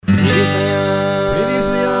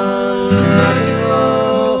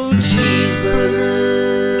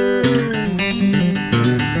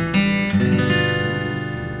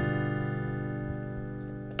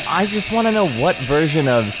just want to know what version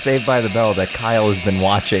of Saved by the Bell that Kyle has been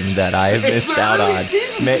watching that I have missed out on. It's the early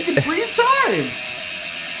seasons. He can freeze time.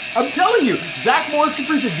 I'm telling you, Zach Morris can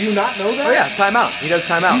freeze it. Do you not know that? Oh yeah, timeout. He does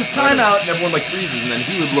timeout. He was timeout, and everyone like freezes, and then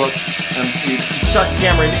he would look, and he'd tuck the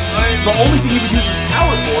camera in. The only thing he would use his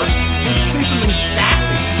power for is to say something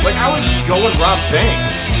sassy. Like, I would go and rob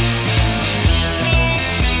banks.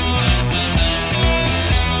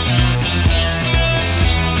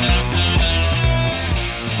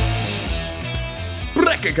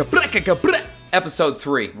 Episode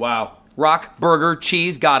 3. Wow. Rock, burger,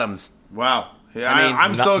 cheese, got'ems. Wow. Yeah, I mean,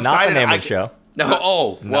 I'm so excited. Not the name of the show. No,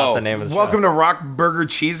 oh, Not whoa. the name of the Welcome show. to Rock Burger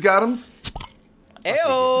Cheese Gottoms.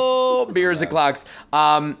 Ayo, beers and clocks.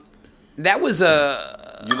 That was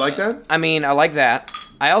a. You like that? I mean, I like that.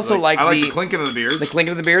 I also like I like the the clinking of the beers. The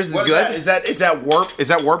clinking of the beers is What good. Is that warp? Is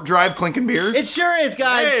that warp drive clinking beers? It sure is,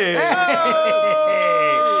 guys.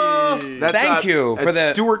 That's, Thank you for that's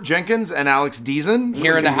the Stuart Jenkins and Alex Deason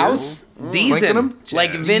here in the clinking house. beers. Clinking them?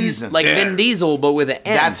 like Vin, Deason. like Vin Diesel, but with an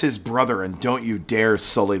N. That's his brother, and don't you dare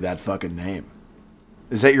sully that fucking name.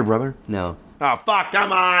 Is that your brother? No. Oh fuck!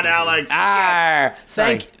 Come on, Alex. Ah,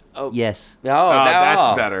 Sorry. thank. Oh, Yes.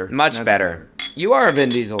 that's better. Much That's better. You are a Vin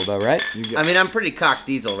Diesel, though, right? I mean, I'm pretty cock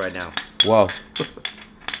diesel right now. Whoa.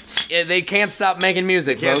 They can't stop making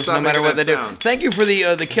music, Can't folks, stop no matter making what they that do. sound. Thank you for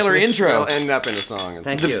the killer intro. Will end up in a song.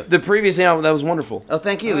 Thank you. The previous album, that was wonderful. Oh,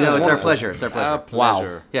 thank you. No, it's our pleasure. It's our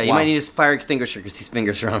pleasure. Wow. Yeah, you Wow. might need a fire extinguisher because these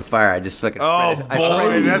fingers are on fire. I just fucking. Oh, shredded-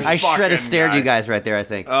 boy, that's I shred fucking a stare guy. you guys right there. I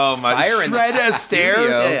think. Oh my! Fire in the Shred a stare.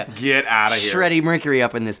 studio. Yeah. Get out of here. Shreddy Mercury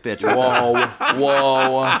up in this bitch. Whoa,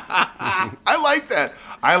 whoa. I like that.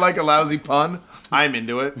 I like a lousy pun. I'm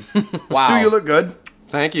into it. Wow. Stu, you look good.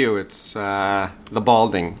 Thank you. It's the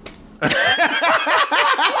balding.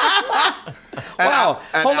 Wow.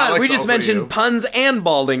 and Hold on. Alex We just also mentioned you. puns and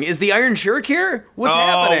balding. Is the Iron Shirk here? What's Oh,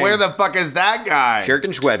 happening? where the fuck is that guy? Shirk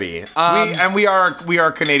and Schwebby. we are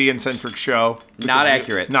a Canadian centric show. Not Because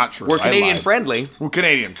accurate. Not true. We're I Canadian lied. friendly. We're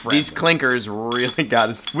Canadian friendly. These clinkers really got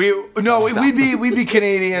us. we'd be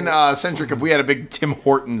Canadian centric if we had a big Tim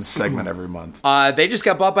Hortons segment every month. They just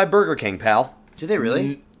got bought by Burger King, pal. Did they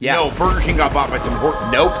really? Yeah. No, Burger King got bought by Tim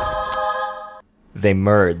Hortons. Nope. They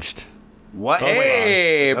merged. What?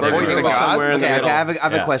 Hey, The Burger voice King of was God? somewhere in the Okay, middle. I have a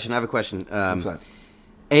Yeah. question. I have a question. What's that?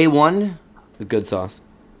 A1 The good sauce.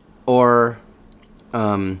 or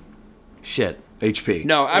shit. HP.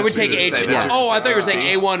 No, I would take H. That's what Oh, I you're thought you were saying.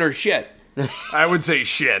 saying A1 or shit. I would say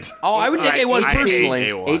shit. Oh, I would take A1 I hate personally.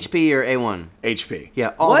 A1. HP or A1. HP.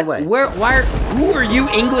 Yeah, all What? the way. Where? Why? Who are you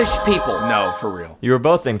English people? No, for real. You were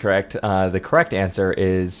both incorrect. The correct answer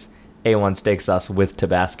is A1 steak sauce with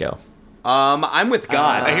Tabasco. I'm with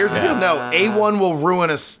God. Here's the deal. No, A1 will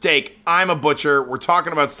ruin a steak. I'm a butcher. We're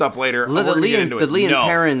talking about stuff later. The We're gonna get Lee into and, the it. Lee and No.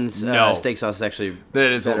 Perrin's No. steak sauce is actually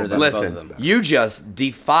That is a better little than bit- both Listen, of them. you just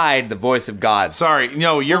defied the voice of God. Sorry.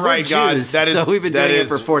 No, you're We're right, God. Jews, That is. so we've been that doing it is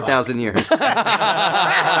for 4,000 years.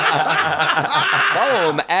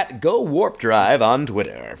 Follow him at Go Warp Drive on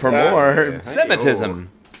Twitter for more Semitism.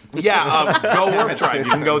 Yeah, go Warp Drive.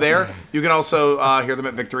 You can go there. You can also hear them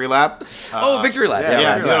at Victory Lap. Victory Lap.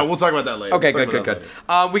 Yeah, no, we'll talk about that later. Okay, We'll good, talk good, about good.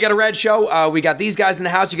 that later. We got a rad show. We got these guys in the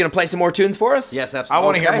house. You gonna play some more tunes for us? Yes, I absolutely.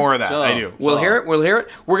 want to hear Okay. more of that. Sure. I do. We'll hear it. We'll hear it.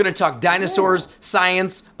 We're gonna talk dinosaurs,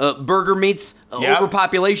 science, burger meats, Yep.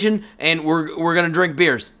 overpopulation, and we're gonna drink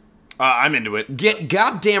beers. I'm into it. Get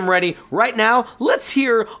goddamn ready right now. Let's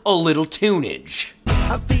hear a little tunage.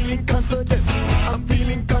 I'm feeling confident. I'm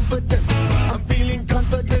feeling confident. I'm feeling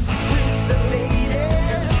confident with the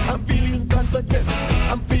ladies. I'm feeling confident.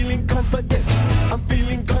 I'm feeling confident. I'm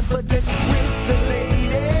feeling confident with the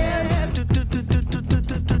ladies.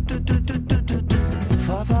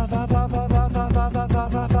 Fa fa fa fa fa fa fa fa fa fa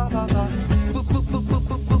fa fa fa fa.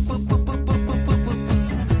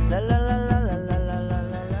 La la la la la la la la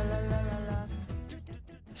la.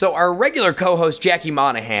 So our regular co-host Jackie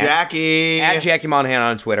Monahan, Jackie. at Jackie Monahan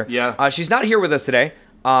on Twitter. Yeah. She's not here with us today.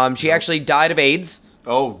 She actually died of AIDS.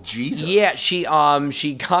 Oh, Jesus. Yeah, she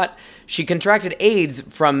contracted AIDS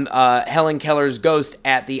from Helen Keller's ghost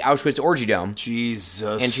at the Auschwitz Orgy Dome.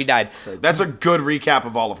 Jesus. And she died. That's a good recap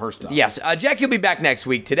of all of her stuff. Yes, Jackie will be back next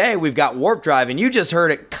week. Today we've got Warp Drive, and you just heard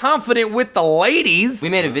it. Confident with the ladies. We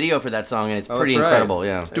made a video for that song, and it's pretty that's right. incredible.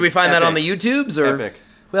 Yeah. Do we find that on the YouTubes or? Epic.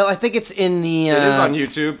 Well, I think it's in the. It is on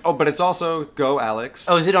YouTube. Oh, but it's also Go Alex.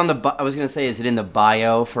 Oh, is it on the? I was gonna say, is it in the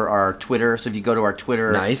bio for our Twitter? So if you go to our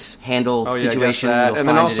Twitter Nice. handle Oh, yeah, I guess situation, that. you'll And find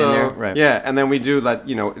then it also, in there. Right. yeah, and then we do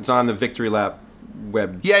it's on the Victory Lap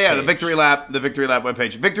web. Yeah, the page. Victory Lap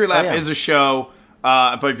webpage. Victory Lap yeah. is a show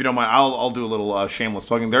But if you don't mind, I'll do a little shameless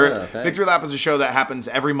plugging. Victory Lap is a show that happens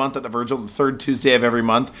every month at the Virgil, the third Tuesday of every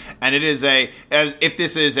month, and it is if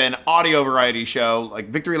this is an audio variety show, like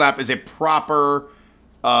Victory Lap is a proper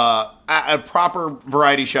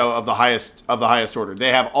variety show of the highest order. They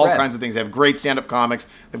have all kinds of things. They have great stand-up comics.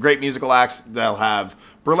 They have great musical acts. They'll have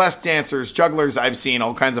burlesque dancers, jugglers. I've seen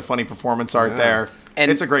all kinds of funny performance art there. And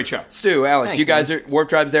it's a great show. Stu, Alex, Thanks, you guys are Warp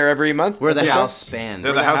Tribe's there every month? We're the house band.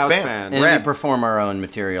 They're the house band. And we perform our own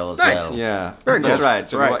material as Nice. well. Yeah, Very that's cool. right.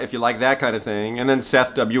 So Right. if you like that kind of thing, and then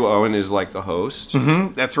Seth W. Owen is like the host.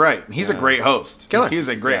 That's right. He's a great host. Killer. He's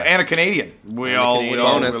a great and a Canadian. We all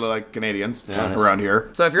Bonus. really like Canadians around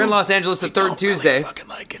here. So if you're in Los Angeles the third Tuesday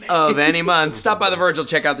of any month, stop by the Virgil,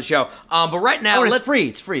 check out the show. But right now, Oh, and it's free.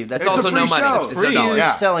 It's free. That's It's also a free no money. show. It's Free. $1. huge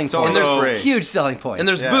Yeah. selling It's point. also there's free. Huge selling point. And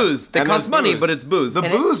there's Yeah. booze. They And cost there's money, booze. but it's booze. The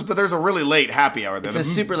booze, but there's a really late happy hour there. It's a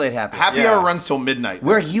super late happy. Happy Yeah. hour runs till midnight.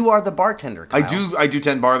 Where you are the bartender, Kyle. I do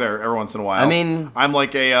tend bar there every once in a while. I mean- I'm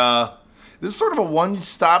like this is sort of a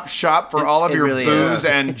one-stop shop for all of it your really booze is.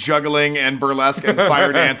 and juggling and burlesque and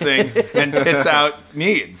fire dancing and tits out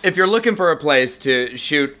needs. If you're looking for a place to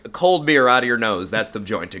shoot cold beer out of your nose, that's the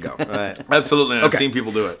joint to go. Right. Absolutely, and I've Okay. seen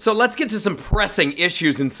people do it. So let's get to some pressing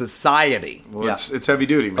issues in society. Well, it's heavy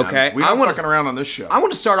duty, man. Okay, we I don't wanna- fucking around on this show. I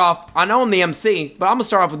want to start off. I know I'm the MC, but I'm gonna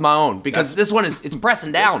start off with my own because this one it's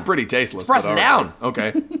pressing down. It's pretty tasteless. It's pressing but all down. right.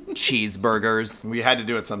 Okay, Cheeseburgers. we had to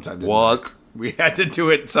do it sometime. Didn't What? We had to do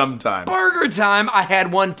it sometime. Burger time. I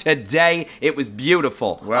had one today. It was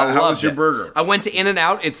beautiful. Well, I how loved was your it. burger? I went to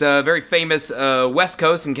In-N-Out. It's a very famous West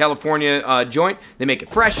Coast in California joint. They make it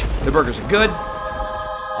fresh. The burgers are good.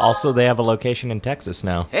 Also, they have a location in Texas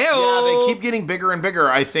now. Hey, Yeah, they keep getting bigger and bigger.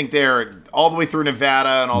 I think they're all the way through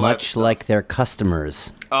Nevada and all that. Much like their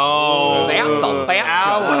customers. Oh, Alex.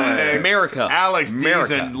 America. Alex America.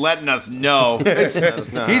 teasing, letting us know.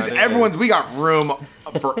 Everyone's. We got room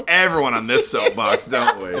for everyone on this soapbox,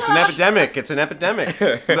 don't we? It's an epidemic. It's an epidemic.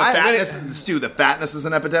 The fatness, Stu. The fatness is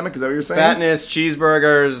an epidemic. Is that what you're saying? Fatness,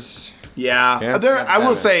 cheeseburgers. Yeah. Yeah. I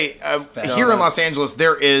will say, here in Los Angeles,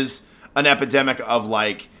 there is an epidemic of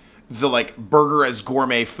like the like burger as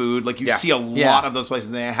gourmet food. Like you see a lot of those places.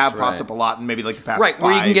 And they have popped right. up a lot in maybe like the past Right,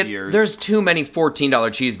 where you can 5 get. years. There's too many $14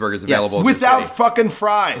 cheeseburgers available. in the without city. fucking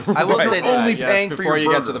fries. I will You're say that, only Yes, paying for before your you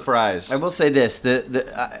burger. get to the fries. I will say this: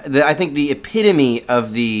 I think the epitome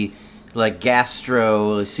of the like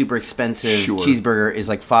gastro super expensive Sure. cheeseburger is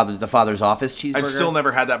like the Father's Office cheeseburger. I've still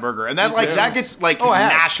never had that burger, and that like that gets like I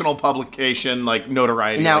have. national publication like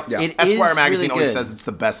notoriety. Now, Like, it Esquire is magazine really always good. says it's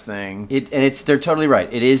the best thing. They're totally right.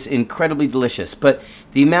 It is incredibly delicious, but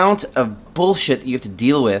the amount of bullshit that you have to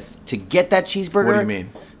deal with to get that cheeseburger. What do you mean?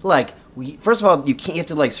 Like, first of all, you have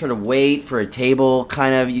to like sort of wait for a table,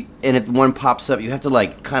 kind of, and if one pops up, you have to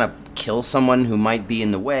like kind of kill someone who might be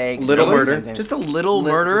in the way. Little Same murder. thing. Just a little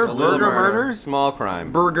murder. just a little Burger murder. murder. Small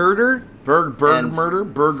crime. Burgerder. Burg And- murder.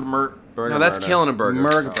 No, that's killing a burger.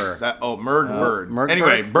 Murgburger. Merg bird. Merg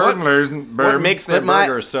Anyway, bird. burglars. What makes their But my-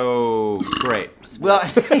 burger so great? Well,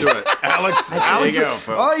 Do it. Alex, Alex, you go,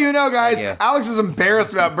 folks. all you know, guys, Thank you. Alex is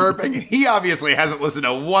embarrassed about burping, and he obviously hasn't listened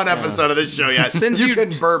to one episode of this show yet. Since you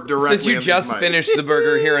can burp directly. Since you in just these mics. finished the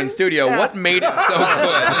burger here in studio, what made it so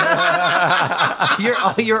good?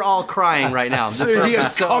 you're all crying right now. He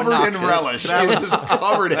is So covered in obnoxious. relish. He is just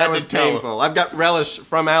covered That head was to toe. painful. I've got relish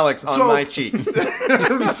from Alex on So- my cheek.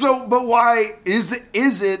 So, but why is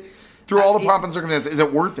it through all the pomp and circumstance? Is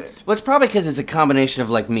it worth it? Well, it's probably because it's a combination of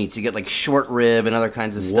like meats. You get like short rib and other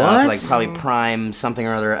kinds of stuff, What? like probably prime something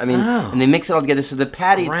or other. I mean, and they mix it all together, so the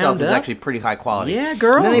patty itself Ground is up? actually pretty high quality. Yeah,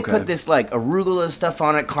 girl. And then they Okay. put this like arugula stuff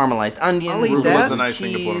on it, caramelized onions, I'll eat arugula that. Arugula's a nice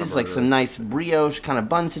thing to put on a cheese, like burger. some nice brioche kind of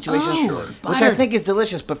bun situation, Oh, which I buttered. think is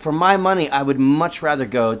delicious. But for my money, I would much rather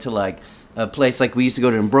go to like a place like we used to go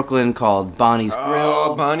to in Brooklyn called Bonnie's Grill.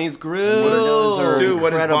 Oh, Bonnie's Grill. Those are Stu,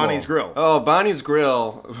 what is incredible. Bonnie's Grill? Oh, Bonnie's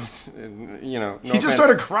Grill. Was, you know, no He just offense.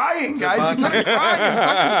 started crying, guys. He started crying in the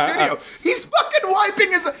fucking studio. He's fucking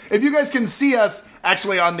wiping his. If you guys can see us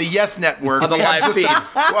actually on the Yes Network, On the we have live just feed.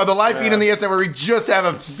 on the live feed on the Yes Network, we just have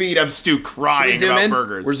a feed of Stu We crying zoom about in.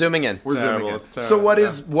 burgers. We're zooming in. We're zooming Terrible, in. it's terrible. So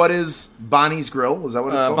what is Bonnie's Grill? Is that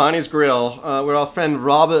what it's called? Bonnie's Grill, where our friend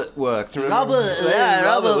Robert worked. Remember?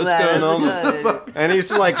 What's going on? And he used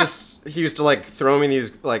to like throw me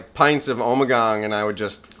these like pints of Ommegang, and I would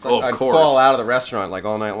just I'd course. fall out of the restaurant like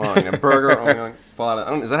all night long. A burger, Ommegang, fall out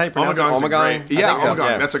of. Is that how you pronounce it? Omegan's a Ommegang? great. Yeah, I think so, Ommegang.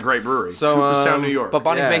 yeah. That's a great brewery. So, Cooperstown, New York. But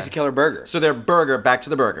Bonnie's Yeah. makes a killer burger. So their burger, back to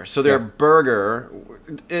the burger. So their burger,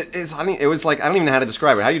 it was. I mean, it was like I don't even know how to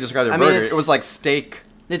describe it. How do you describe their I mean, burger? it's- It was like steak.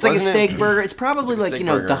 It's like a Wasn't steak it? burger. It's probably It's like a like, steak you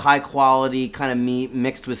know, burger. the high quality kind of meat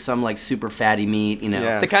mixed with some like super fatty meat, you know.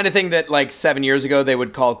 Yeah. The kind of thing that like 7 years ago they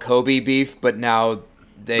would call Kobe beef, but now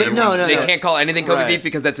they no. can't call anything Kobe Right. beef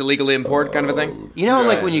because that's illegally imported, kind of a thing. You know,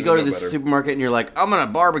 like Right, when you go to no the better. supermarket and you're like, I'm gonna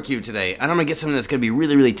barbecue today, and I'm gonna get something that's gonna be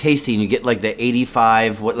really, really tasty, and you get like the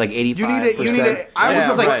 85, what, like 85. You need it. I Yeah,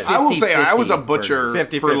 was a, right. I will say I was a 50-50 butcher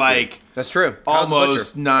 50-50. for like That's true. I was a butcher.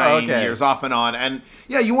 almost 9 Okay. years off and on, and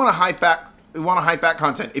yeah, you want a high fat. You want a high fat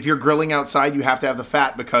content. If you're grilling outside, you have to have the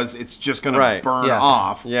fat because it's just gonna Right. burn Yeah.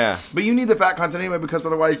 off. Yeah. But you need the fat content anyway because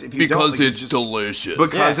otherwise, if you don't, like, you just- delicious.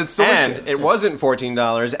 because it's delicious. And it wasn't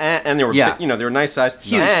 $14, and they were, Yeah. you know, they were nice size.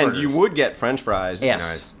 Huge and burgers. you would get French fries. Yes.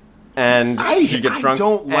 Nice. And you'd get I drunk.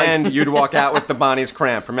 don't like- and you'd walk out with the Bonnie's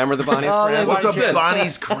cramp. Remember the Bonnie's cramp? What's up, this?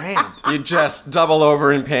 Bonnie's cramp? You'd just double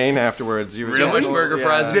over in pain afterwards. You would Real much just- burger yeah.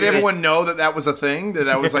 fries. Did everyone know that was a thing?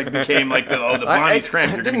 That was like became like the Bonnie's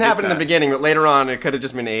cramp? It You're didn't gonna happen get in the that. beginning, but later on, it could have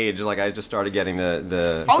just been age. Like I just started getting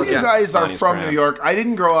the. All you guys are Bonnie's from cramp. New York. I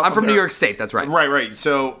didn't grow up. I'm from there. New York State. That's right. Right.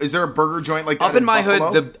 So, is there a burger joint like that Up in my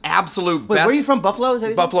Buffalo? hood, the absolute Wait, best. where are you from? Buffalo? Is that what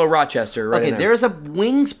you said? Buffalo, Rochester. Right. Okay, in there. there's a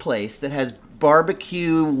wings place that has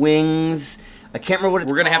barbecue wings. I can't remember what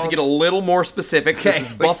it's We're gonna have to get a little more specific. This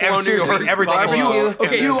is Buffalo, New seriously, York. everything. If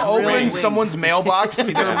Okay, you it's open really- someone's mailbox,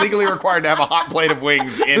 they're legally required to have a hot plate of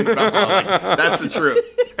wings in Buffalo. Like, that's the truth.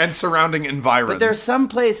 And surrounding environment. But there's some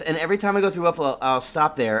place, and every time I go through Buffalo, I'll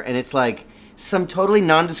stop there, and it's like some totally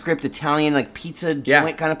nondescript Italian, like pizza joint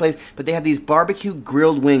Yeah. kind of place. But they have these barbecue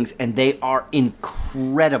grilled wings, and they are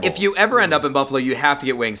incredible. If you ever end up in Buffalo, you have to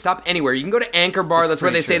get wings. Stop anywhere. You can go to Anchor Bar. That's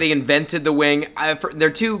where they pretty say true. they invented the wing.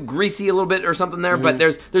 They're too greasy a little bit or something there, but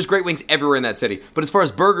there's great wings everywhere in that city. But as far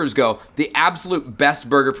as burgers go, the absolute best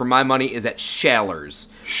burger for my money is at Shallers.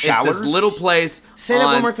 It's Shallers? this little place. Say that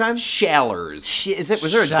one on more time. Shallers.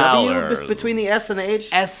 Was there a W Shallers. between the S and the H?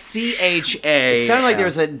 SCHA. It sounded like there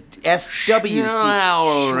was a SWC.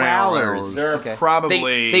 Shallers. They're Okay.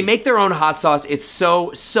 probably. They make their own hot sauce. It's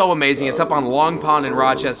so amazing. It's up on Long Pond in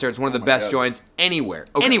Rochester. It's one of the best joints anywhere.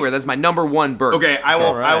 Anywhere. That's my number one burger. Okay, I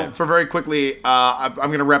will. For very quickly, I'm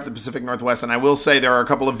going to rep the Pacific Northwest, and I will say there are a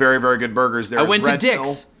couple of very, very good burgers there. I went to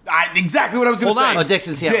Dick's. Exactly what I was going to Hold say. on. Oh, Dick's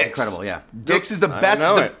in Seattle is incredible, yeah. Dick's is the best,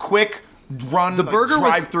 know the it. quick run, The burger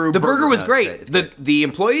drive-through. The burger was No, great. it's great, it's The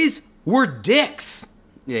employees were dicks.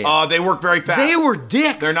 Yeah. They work very fast. They were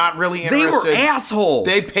dicks. They're not really They interested. were assholes.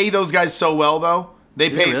 They pay those guys so well, though. They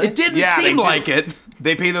pay. really? It didn't Yeah, they seem do. like it.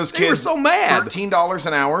 They pay those They kids. were so mad. $13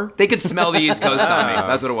 an hour. They could smell the East Coast on me.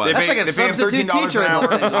 That's what it was. They pay, like a they pay them substitute $13 teacher an in hour.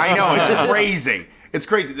 Los I know, it's crazy. It's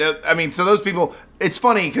crazy. I mean, so those people, it's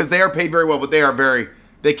funny because they are paid very well, but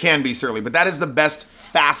they can be surly. But that is the best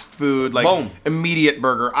fast food, like Boom. immediate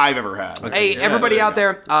burger I've ever had. Hey, everybody out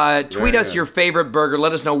there, tweet us your favorite burger.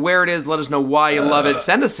 Let us know where it is. Let us know why you love it.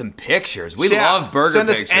 Send us some pictures. We Yeah, love burger Send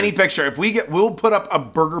pictures. us any picture. If we we'll put up a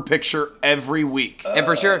burger picture every week. And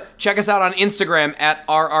for sure, check us out on Instagram at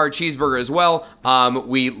RR Cheeseburger as well.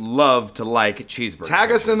 We love to like cheeseburgers.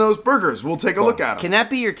 Tag us in those burgers. We'll take a look at them. Can that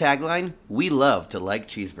be your tagline? We love to like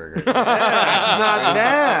cheeseburgers. That's not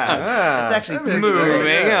bad. That's actually pretty Moving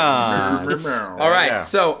great. on. All right,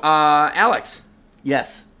 so Alex,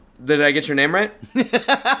 Yes. did I get your name right?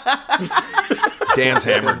 Dan's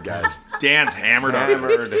hammered, guys. Dan's hammered.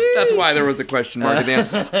 That's why there was a question mark at the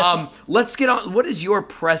end. Let's get on. What is your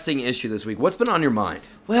pressing issue this week? What's been on your mind?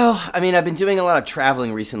 Well, I mean, I've been doing a lot of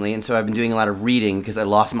traveling recently, and so I've been doing a lot of reading because I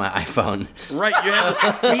lost my iPhone. Right,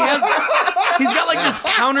 he's got like this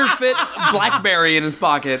counterfeit BlackBerry in his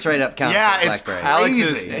pocket. Straight up count. Yeah, it's BlackBerry. Alex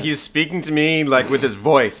Crazy. he's speaking to me like with his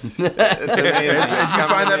voice. It's amazing. You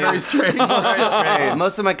find that very strange.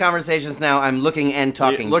 Most of my conversations now, I'm looking and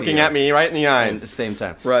talking to looking you at me right in the at the eyes. same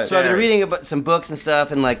time. Right. So I've been Scary. reading about some books and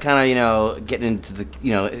stuff, and like kind of getting into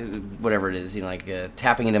the whatever it is,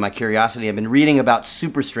 tapping into my curiosity. I've been reading about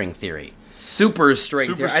superstring theory. Super strength.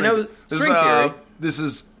 Super I know This string is, theory. This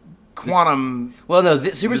is quantum. Well, no,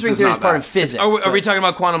 superstring is theory not is part that. of physics. Are we but- talking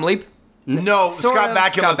about quantum leap? No, Sort Scott of.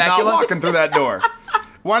 Bakula's Scott not Bakula? walking through that door.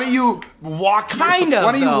 Why don't you walk? Kind of,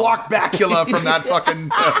 Why don't you though. walk Bakula from that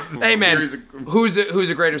fucking? Hey man, series of- who's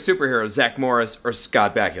a greater superhero, Zach Morris or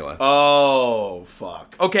Scott Bakula? Oh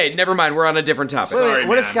fuck. Okay, never mind. We're on a different topic. Wait, Sorry,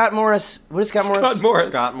 what is man. Scott Morris? What is Scott Morris? Scott Morris.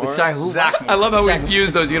 Scott Morris. Sorry, who? Zach. I love how we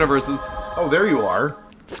fuse those universes. Oh, there you are.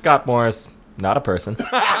 Scott Morris, not a person.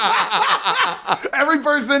 Every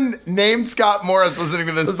person named Scott Morris listening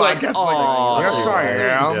to this like, podcast is like, yes, I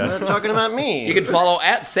am. They're talking about me. You can follow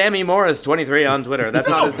at Sammy Morris23 on Twitter. That's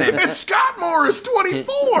not his name. It's Scott Morris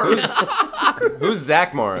 24. Who's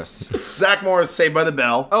Zach Morris? Zach Morris, Saved by the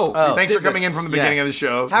Bell. Oh, thanks for coming in from the beginning of the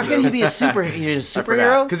show. How can he be a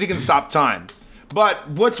superhero? Because he can stop time. But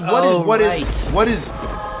what is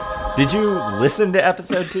Did you listen to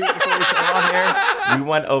episode 2 before we came on here? We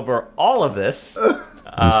went over all of this.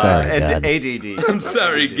 I'm sorry, God. ADD. I'm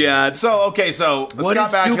sorry, God. So What Scott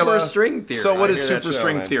is Bakula. superstring theory? So what I is hear that superstring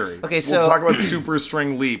show, man. theory? Okay, we'll so- talk about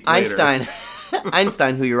superstring leap. later.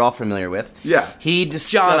 Einstein, who you're all familiar with. Yeah. He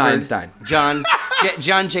discovered Einstein. John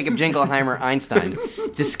Jacob Jingleheimer Einstein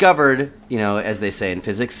discovered, as they say in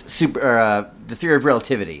physics, the theory of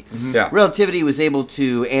relativity. Yeah. Relativity was able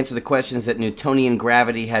to answer the questions that Newtonian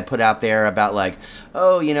gravity had put out there about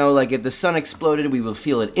if the sun exploded, we will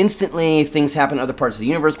feel it instantly if things happen in other parts of the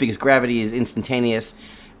universe because gravity is instantaneous.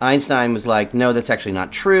 Einstein was like, no, that's actually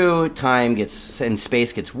not true. Time and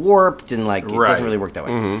space gets warped, and it doesn't really work that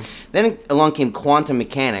way. Then along came quantum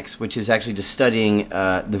mechanics, which is actually just studying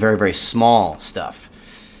the very, very small stuff.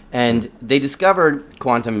 And they discovered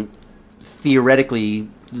quantum theoretically.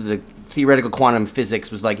 The theoretical quantum physics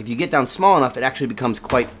was like, if you get down small enough, it actually becomes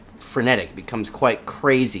quite frenetic. It becomes quite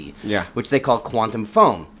crazy. Yeah. Which they call quantum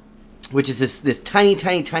foam. Which is this tiny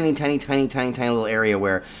little area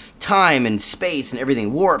where time and space and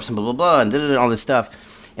everything warps and blah, blah, blah, and all this stuff.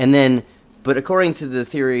 And then, but according to the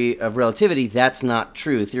theory of relativity, that's not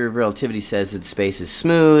true. Theory of relativity says that space is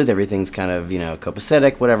smooth, everything's kind of,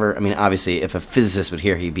 copacetic, whatever. I mean, obviously, if a physicist would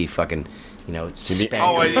hear, he'd be fucking, spanking.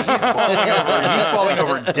 Oh, he's falling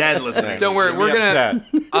over dead listening. Don't worry, we're upset.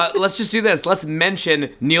 gonna. Let's just do this. Let's mention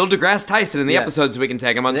Neil deGrasse Tyson in the episode so we can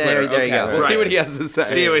tag him on Twitter. There you go. We'll see Right. what he has to say.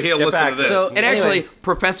 See what he'll listen to this. So- And actually, Anyway.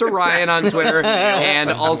 Professor Ryan on Twitter and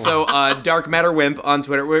also Dark Matter Wimp on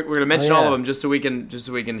Twitter. We're gonna mention all of them just so we can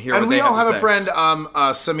hear. And what we they all have have to a say. friend,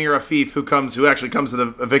 Samir Afif, who actually comes to the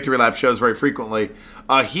Victory Lab shows very frequently.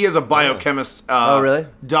 He is a biochemist. Oh, really?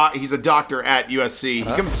 He's a doctor at USC. He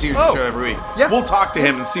comes to see the show every week. Yeah. We'll talk to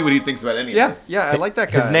him and see what he thinks about any of Yeah, this. yeah, I like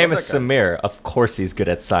that guy. His name I is like that guy. Samir. Of course he's good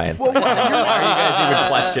at science. Why are you guys even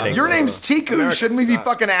questioning Your this? name's Tiku. America Shouldn't we be sucks.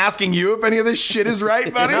 fucking asking you if any of this shit is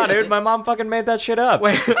right, buddy? No, dude, my mom fucking made that shit up.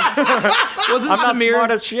 Wasn't I'm not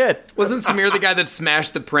smart as shit. Wasn't Samir the guy that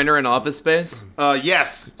smashed the printer in Office Space?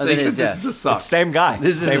 Yes. So it he is, said this yeah. is a suck. Same guy.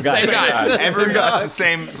 This is same the guy. same guy. Everybody's the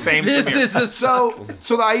same. This Samir. is a-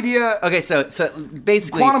 so the idea. Okay, so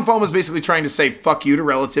basically... Quantum foam is basically trying to say fuck you to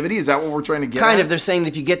relativity. Is that what we're trying to get Kind at? of. They're saying that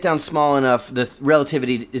if you get down small enough, the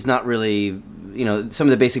relativity is not really, some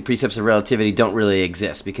of the basic precepts of relativity don't really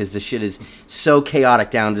exist because the shit is so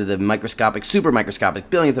chaotic down to the microscopic, super microscopic,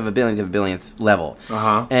 billionth of a billionth level.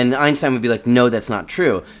 Uh-huh. And Einstein would be like, no, that's not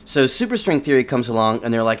true. So superstring theory comes along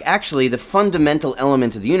and they're like, actually, the fundamental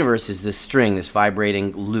element of the universe is this string, this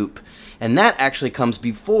vibrating loop. And that actually comes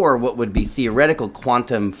before what would be theoretical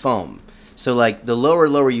quantum foam. So the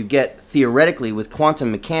lower you get theoretically with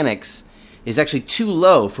quantum mechanics is actually too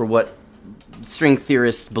low for what string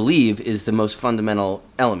theorists believe is the most fundamental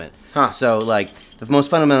element. Huh. So the most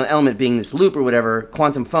fundamental element being this loop or whatever,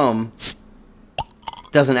 quantum foam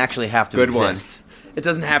doesn't actually have to Good one. exist. It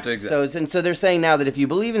doesn't have to exist. So they're saying now that if you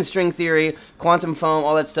believe in string theory, quantum foam,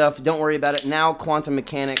 all that stuff, don't worry about it. Now quantum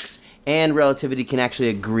mechanics and relativity can actually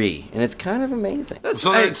agree, and it's kind of amazing.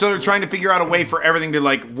 So they're trying to figure out a way for everything to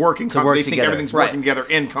work in concert. work They think together. everything's Right. working together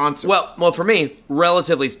in concert. Well, for me,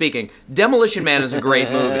 relatively speaking, Demolition Man is a great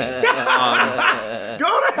movie.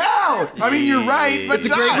 go to hell. I mean, you're right, but It's a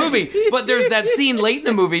great movie, but there's that scene late in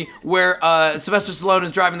the movie where Sylvester Stallone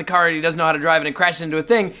is driving the car and he doesn't know how to drive and it crashes into a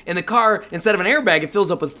thing. In the car, instead of an airbag, it fills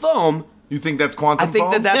up with foam. You think that's quantum I think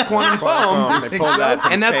foam? that's quantum foam. They pulled that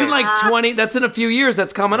from And that's in space. 20, that's in a few years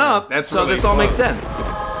that's coming up. That's so really this all makes close. sense.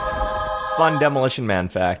 Fun Demolition Man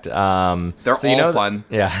fact. They're so you all know fun.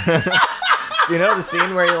 Yeah. So you know the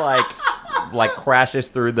scene where he crashes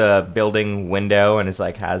through the building window and is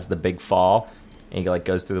has the big fall and he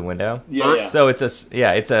goes through the window? Yeah. So it's a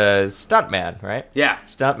stuntman, right? Yeah.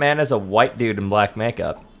 Stuntman is a white dude in black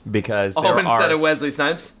makeup because Oh, there instead are of Wesley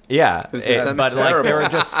Snipes? yeah, was just but terrible. there are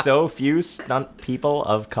just so few stunt people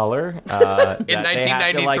of color In that they have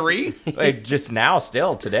to, 1993? just now,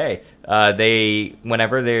 still today.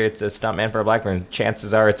 Whenever it's a stuntman for a black person,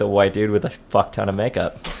 chances are it's a white dude with a fuck ton of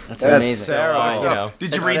makeup. That's amazing. terrible. You know. Did you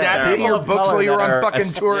That's read that terrible. in your People of books color while you were that on are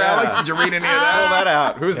fucking tour, yeah. Alex? Did you read any of Pull that? that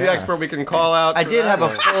out. Who's the expert we can call out? I for did that?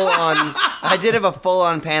 have a full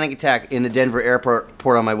on panic attack in the Denver airport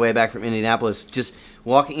on my way back from Indianapolis. Just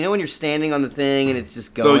walking, when you're standing on the thing and it's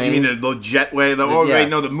just Oh, going. you mean the jetway?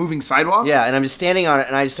 Yeah. The moving sidewalk? Yeah, and I'm just standing on it,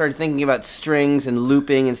 and I just started thinking about strings and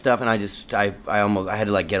looping and stuff, and I had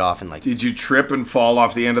to get off and Did you trip and fall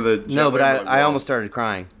off the end of the jetway? no, but I almost started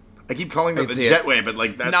crying. I keep calling it the see it. jetway, but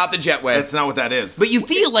that's not the jetway. That's not what that is. But you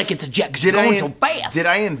feel like it's a jet 'cause you're going so fast. Did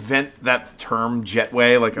I invent that term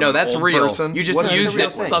jetway? No, an that's old real. person? You just What is used the it real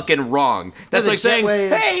thing? fucking wrong. That's the like saying,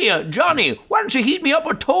 jetway is- "Hey, Johnny, why don't you heat me up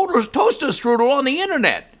a toaster strudel on the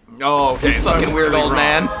internet?" Oh, okay. So fucking I'm weird really old wrong.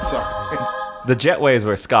 man. Sorry. The Jetway is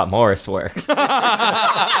where Scott Morris works. Moving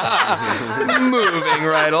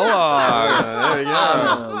right along. There you go.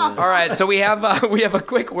 All right, so we have a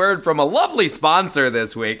quick word from a lovely sponsor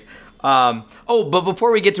this week. But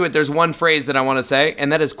before we get to it, there's one phrase that I want to say,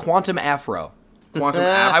 and that is quantum afro. Quantum I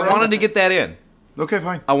Afro? wanted to get that in. Okay,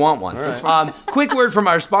 fine. I want one. Quick word from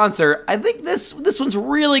our sponsor. I think this one's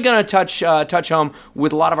really gonna touch home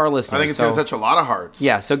with a lot of our listeners. I think it's going to touch a lot of hearts.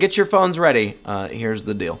 Yeah, so get your phones ready. Here's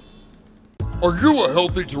the deal. Are you a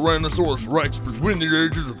healthy Tyrannosaurus Rex between the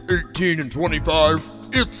ages of 18 and 25?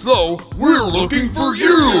 If so, we're looking for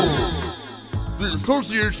you! The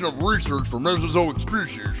Association of Research for Mesozoic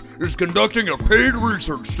Species is conducting a paid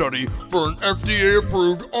research study for an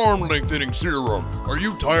FDA-approved arm lengthening serum. Are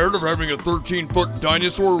you tired of having a 13-foot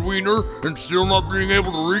dinosaur wiener and still not being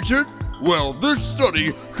able to reach it? Well, this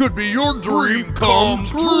study could be your dream come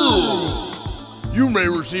true! You may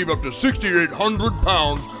receive up to 6,800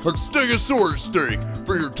 pounds of Stegosaurus steak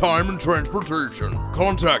for your time and transportation.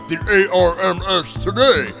 Contact the ARMS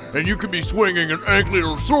today, and you could be swinging an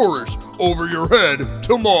Ankylosaurus over your head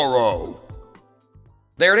tomorrow.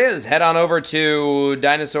 There it is. Head on over to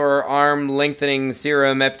Dinosaur Arm Lengthening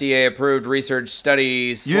Serum FDA Approved Research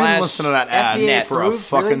Study You didn't listen to that ad FDA for a approved,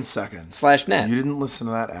 fucking really? second. /net. You didn't listen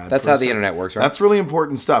to that ad. That's for how a the second. internet works, right? That's really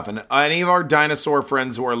important stuff. And any of our dinosaur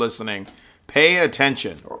friends who are listening, pay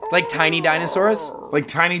attention. Like tiny dinosaurs Like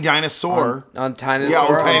Tiny Dinosaur. on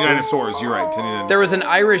Dinosaur. Yeah, Tiny Dinosaurs. You're right. Tiny Dinosaurs. There was an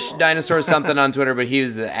Irish dinosaur something on Twitter, but he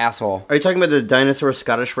was an asshole. Are you talking about the dinosaur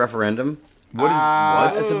Scottish referendum? What is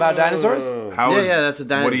what? It's about dinosaurs? How is- That's a what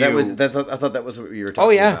dinosaur. do That you- was. I thought that was what you were Oh,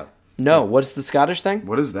 talking yeah. about. No, what's the Scottish thing?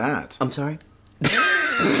 What is that? I'm sorry.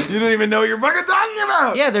 You don't even know what you're fucking talking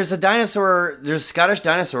about. Yeah, there's a dinosaur. There's Scottish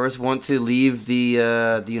dinosaurs want to leave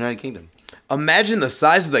the United Kingdom. Imagine the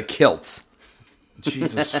size of the kilts.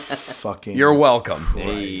 Jesus fucking. You're welcome.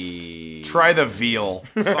 Try the veal.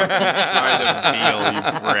 Fucking try the veal,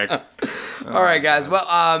 you prick. All right, guys. Well,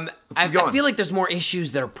 I going. feel like there's more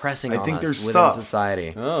issues that are pressing on think us there's within stuff.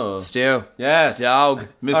 society. Oh. Stu. Yes. Dog.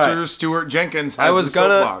 Mr. Stuart Jenkins has I was the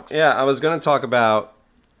gonna. soapbox. Yeah, I was gonna talk about.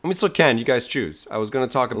 We still can. You guys choose. I was gonna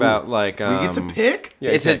talk about like. We get to pick?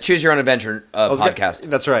 Yeah, It's okay. a choose your own adventure I was gonna- podcast.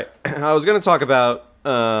 that's right. I was gonna talk about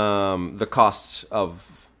the costs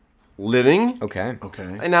of living. Okay.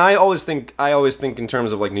 Okay. And now I always think in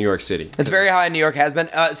terms of like New York City. It's very high in New York, has been.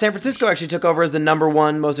 San Francisco actually took over as the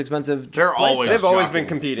 #1 most expensive. They're place. always They've always shocking. been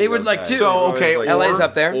competing. They would those like guys. to. They've So, always, okay, like- LA's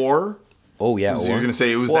up there. Or, Oh, yeah. so you're going to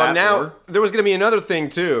say it was Well, that now or? there was going to be another thing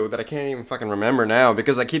too that I can't even fucking remember now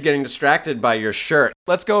because I keep getting distracted by your shirt.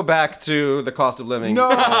 Let's go back to the cost of living. No,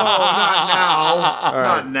 not now.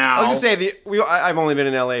 Not now. I was gonna say I've only been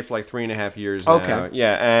in LA for like 3.5 years now. Okay.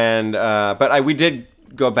 Yeah, and but we did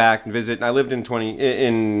go back and visit. I lived in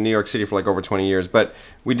New York City for like over 20 years, but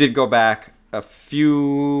we did go back a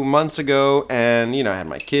few months ago, and I had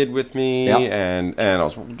my kid with me, Yep.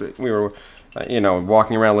 and we were.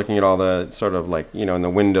 Walking around looking at all the sort of like, in the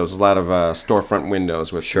windows, there's a lot of storefront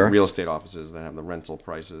windows with Sure. real estate offices that have the rental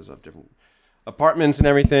prices of different apartments and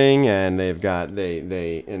everything, and they've got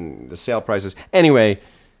in the sale prices. Anyway,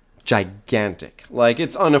 gigantic. Like,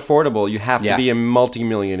 it's unaffordable. You have Yeah. to be a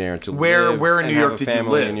multimillionaire to Where live in and New have York a did you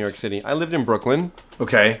family live? in New York City. I lived in Brooklyn.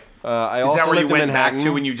 Okay. I Is also that where you lived in went back Manhattan. to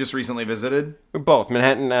when you just recently visited? Both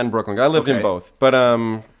Manhattan and Brooklyn. I lived in Okay. both, but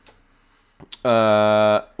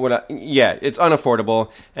it's unaffordable,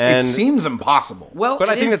 and It seems impossible. Well, But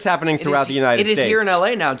I it think is- that's happening it throughout is- the United It is here in States.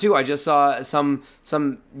 LA now too. I just saw some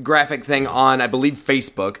graphic thing on, I believe,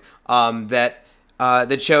 Facebook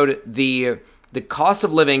that showed the cost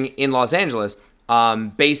of living in Los Angeles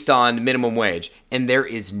based on minimum wage, and there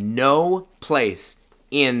is no place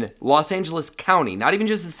in Los Angeles County, not even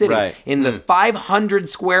just the city, Right. in the 500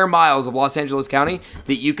 square miles of Los Angeles County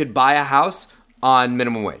that you could buy a house on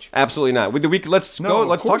minimum wage. absolutely not. With the week, let's No, go. of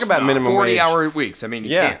Let's talk course about not. minimum wage. 40-hour weeks. I mean, you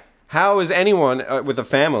Yeah. can't. How is anyone with a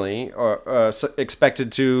family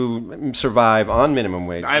expected to survive on minimum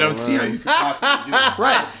wage? I don't see how you could possibly do that.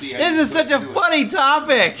 Right. This is such a funny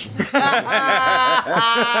topic.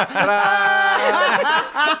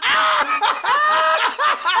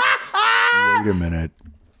 Wait a minute.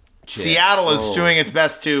 Seattle is doing its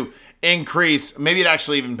best to increase. Maybe it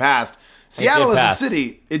actually even passed. Seattle did is pass. a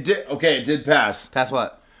city. It did. Okay, it did pass. Pass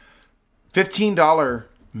what? $15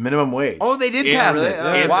 minimum wage. Oh, they did pass it.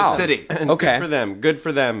 In Wow. the city. Okay. Good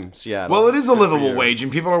for them, Seattle. Well, it is a Good for livable you. wage,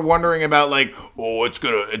 and people are wondering about like, oh, it's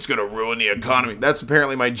gonna ruin the economy. That's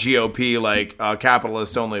apparently my GOP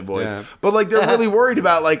capitalist only voice. Yeah. But like, they're really worried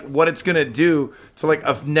about like what it's gonna do to like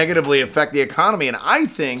negatively affect the economy, and I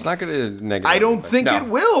think It's not going to negatively. I don't think No. it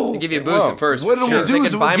will. Give you a boost Whoa. at first. What it'll Sure. do They is can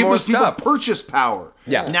it will buy give more those people stuff. purchase power.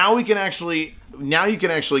 Yeah. Now you can actually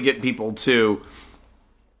get people to.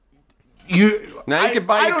 Now you can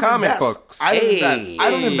buy your comic invest. books. I don't invest. Hey. I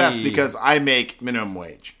don't invest because I make minimum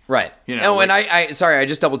wage. Right. You know, and I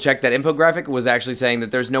just double checked that infographic was actually saying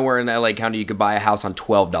that there's nowhere in LA County you could buy a house on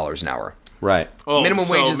 $12 an hour. Right. Oh, Minimum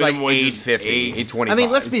so wage is like minimum wage is $8.50, $8.25. I mean,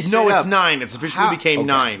 let's be No, straight it's up. 9. It's officially became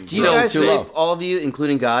 9. Do you Still guys too think, low. all of you,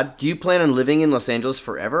 including God, do you plan on living in Los Angeles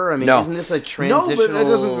forever? I mean, No. isn't this a No, transitional but it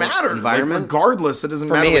doesn't matter. Like, environment? regardless, it doesn't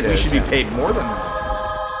For matter. me, Like, it we is, should yeah. be paid more than that.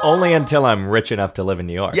 Only until I'm rich enough to live in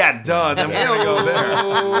New York. Yeah, duh. Then we're gonna go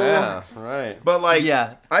there. Yeah. Right. But like,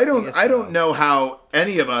 Yeah, I don't know how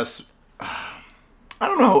any of us. I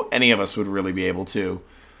don't know how any of us would really be able to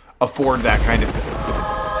afford that kind of thing.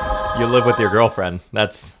 You live with your girlfriend.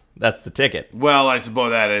 That's the ticket. Well, I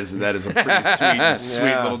suppose that is a pretty sweet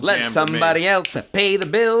little jam Let for me. somebody else pay the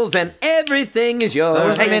bills and everything is yours.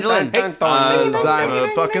 Where's my mandolin? As I'm a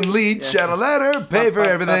fucking leech and a letter, pay for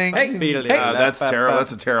everything. Hey, That's terrible.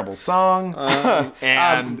 That's a terrible song.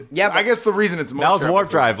 And yeah, but- I guess the reason it's most That was terrible Warp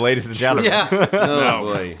is- Drive, ladies and gentlemen. No,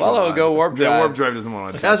 boy. Follow Go Warp Drive. Yeah, Warp Drive doesn't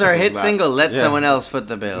want to. that was our hit single. Let someone else foot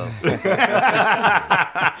the bill.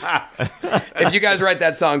 If you guys write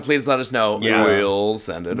that song, please let us know. Yeah. We'll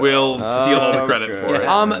send it. We'll steal all the credit for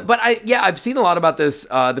it. But I've seen a lot about this,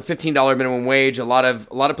 the $15 minimum wage. A lot of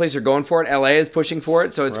places are going for it. LA is pushing for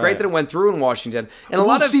it, so it's great that it went through in Washington. And a We'll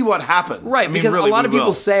lot of see what happens. right, I mean, because really, a lot of we people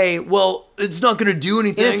will. say, well, it's not going to do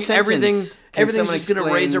anything. In a sentence, Everything's can just someone going to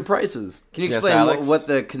explain- raise their prices. Can you Yes, explain Alex? what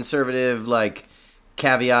the conservative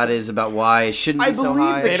caveat is about why it shouldn't I be so believe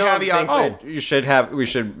high? the They don't caveat. think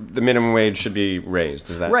that the minimum wage should be raised.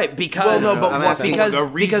 Is that Right, because Well, no, but I'm what asking- because the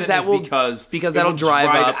reason because that is will because because it that'll will drive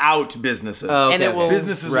up. out businesses. Oh, and it will-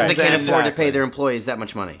 businesses Right. will they can't then- afford to pay their employees that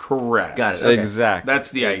much money. Correct. Got it. Okay. Exactly. That's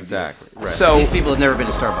the idea. Exactly. Right. So These people have never been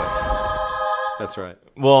to Starbucks. That's right.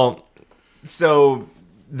 Well, so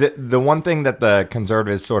the one thing that the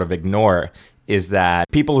conservatives sort of ignore is that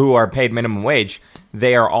people who are paid minimum wage,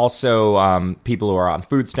 they are also people who are on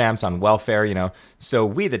food stamps, on welfare, So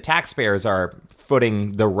we, the taxpayers, are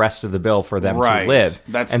footing the rest of the bill for them Right. to live.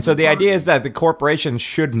 That's and so the the idea burden. is that the corporations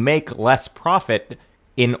should make less profit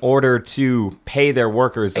in order to pay their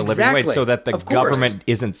workers a living wage Exactly. so that the Of course. government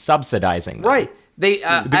isn't subsidizing them. right, they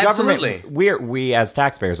The absolutely. government, we as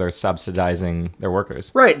taxpayers are subsidizing their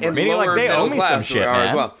workers. Right, and Meaning like lower they middle owe me some class shit, are man.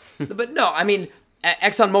 as well. But no, I mean,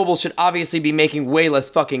 ExxonMobil should obviously be making way less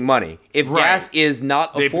fucking money. If Right. gas is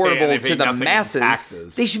not They pay- affordable they pay to the nothing in masses,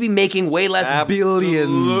 taxes. they should be making way less billions.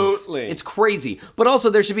 Absolutely. It's crazy. But also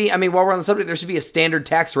there should be, while we're on the subject, there should be a standard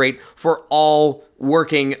tax rate for all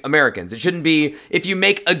working Americans. It shouldn't be, if you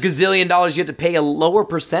make $1 gazillion, you have to pay a lower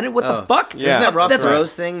percentage. What the fuck? Yeah. Isn't that Ross That's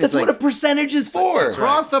Perot's thing? That's It's what a percentage is for.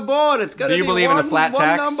 Across the board, it's got So you believe in a flat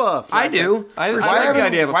tax? I do. I Why like the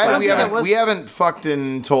idea of a flat we tax. haven't we haven't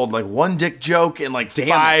fucking told like one dick joke in like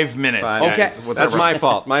 5 minutes. guys. Okay. What's That's our- my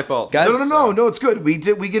fault. My fault. Guys, No, it's good. We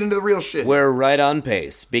get into the real shit. We're right on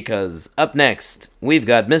pace because up next we've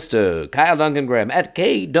got Mr. Kyle Duncan Graham at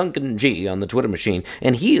KDuncanG on the Twitter machine,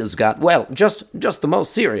 and he has got just the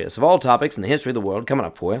most serious of all topics in the history of the world coming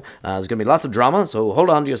up for you. There's gonna be lots of drama, so hold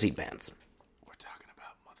on to your seat pants. We're talking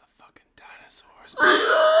about motherfucking dinosaurs.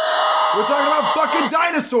 We're talking about fucking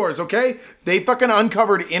dinosaurs, okay? They fucking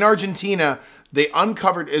uncovered in Argentina. They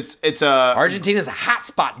uncovered it's a Argentina's a hot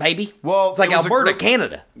spot, baby. Well, it's like it was a Alberta, group-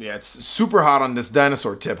 Canada. Yeah, it's super hot on this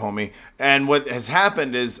dinosaur tip, homie. And what has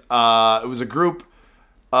happened is it was a group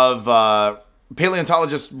of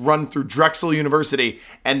paleontologists run through Drexel University,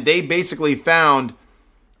 and they basically found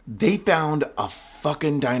a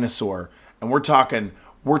fucking dinosaur, and we're talking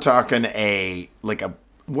a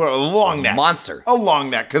long neck monster. a long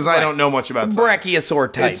neck, because I don't know much about science.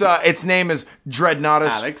 Brachiosaur type. Its name is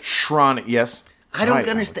Dreadnoughtus Alex? Schron. Yes, I don't Hi,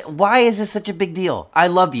 understand. Why is this such a big deal? I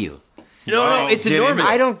love you. no, it's get into enormous. it.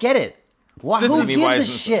 I don't get it. Why? Who is- gives why a is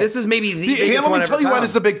this- shit? This is maybe the Hey, biggest let one me tell ever you why found. this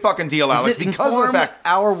is a big fucking deal, Alex. Does it Because of the inform fact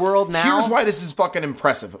our world now? Here's why this is fucking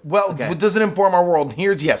impressive. Well, Okay. does it inform our world?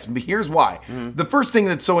 Here's why. The first thing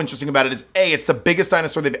that's so interesting about it is it's the biggest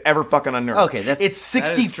dinosaur they've ever fucking unearthed. Okay, that's- it's that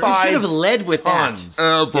is true. 65. You should have led with tons. that.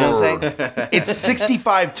 You know what I'm saying? It's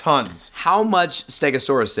 65 tons. How much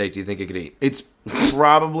Stegosaurus steak do you think it could eat? It's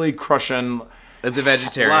probably crushing. It's a A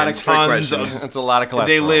vegetarian. lot of Trick tons. question. That's a lot of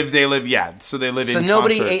cholesterol. They live, yeah. So they live in. So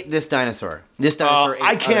nobody concert. ate this dinosaur. This dinosaur. ate I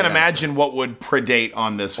other can't dinosaurs. imagine what would predate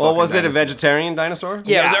on this. Well, fucking was it a dinosaur. vegetarian dinosaur?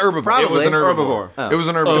 Yeah, it was an herbivore. Probably. It was an herbivore. Herbivore. It was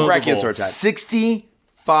an herbivore. brachiosaur type.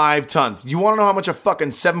 65 tons. You want to know how much a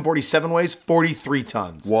fucking 747 weighs? 43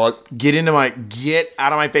 tons. What? Get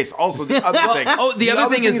out of my face. Also, the other thing. The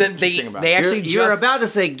other thing is that's that they interesting about they it. actually You're just about to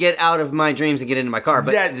say, "Get out of my dreams and get into my car,"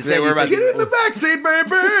 but That- instead they you were said- about to get in the backseat,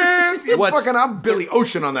 baby. What's- I'm Billy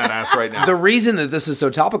Ocean on that ass right now. The reason that this is so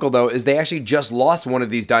topical, though, is they actually just lost one of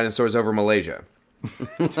these dinosaurs over Malaysia.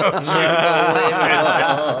 It's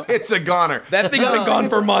a goner. That thing's been gone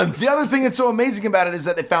for months. The other thing that's so amazing about it is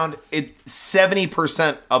that they found it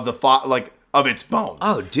 70% of the of its bones.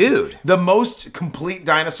 Oh, dude. The most complete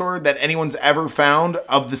dinosaur that anyone's ever found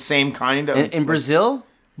of the same kind. Of, in Brazil.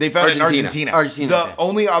 They found it in Argentina. Argentina. The okay.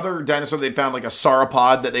 only other dinosaur they found, like a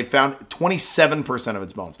sauropod, that they found 27% of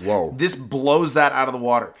its bones. Whoa. This blows that out of the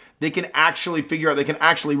water. They can actually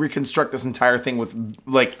reconstruct this entire thing with,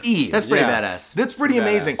 like, ease. That's pretty Yeah. badass. That's pretty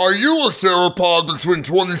amazing. Are you a sauropod between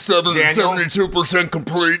 27 Daniel? and 72%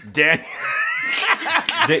 complete? Dan-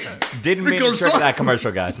 Didn't mean to Because- trigger that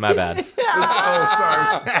commercial, guys. My bad. Oh,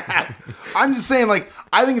 sorry. I'm just saying, like,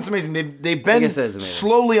 I think it's amazing. They've been guess that is amazing.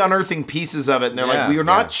 slowly unearthing pieces of it, and they're Yeah, like, we are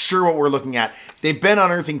not yeah. sure what we're looking at. They've been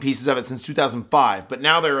unearthing pieces of it since 2005, but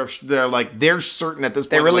now they're certain at this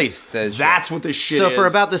point. They like, released the shit. that's what this shit So is. for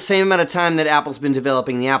about the same amount of time that Apple's been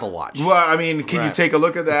developing the Apple Watch. well, I mean, can you take a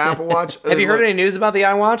look at the Apple Watch? Have you heard any news about the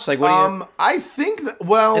iWatch? Like, what do you? I think that.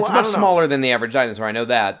 Well, It's I much don't know. smaller than the average dinosaur. I know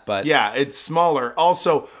that, but Yeah, it's smaller.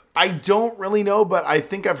 Also, I don't really know, but I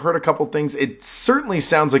think I've heard a couple things. It certainly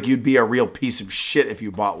sounds like you'd be a real piece of shit if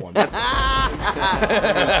you bought one. That's,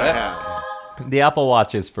 The Apple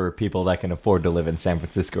Watch is for people that can afford to live in San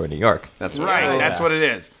Francisco or New York. That's right. That's what it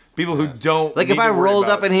is. People who don't Like need if I to worry rolled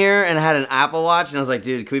about up in it. here and had an Apple Watch and I was like,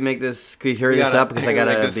 dude, can we hurry this up because I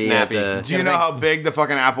gotta make this be snappy. at the. Do you know how big the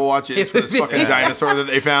fucking Apple Watch is for this fucking dinosaur that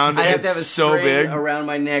they found? I have to have a It's so string big. around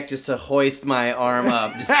my neck just to hoist my arm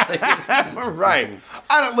up. Just like, Right.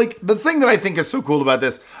 I don't like the thing that I think is so cool about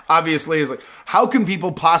this, obviously, is like how can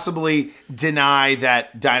people possibly deny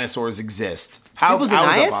that dinosaurs exist? How People how is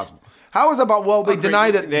deny that it? possible? How is that about? Well, they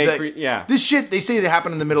deny that. yeah. This shit they say they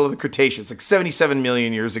happened in the middle of the Cretaceous, like 77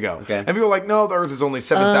 million years ago. Okay. And people are like, no, the Earth is only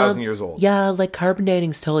 7,000 years old. Yeah, like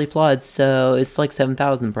carbonating's totally flawed, so it's like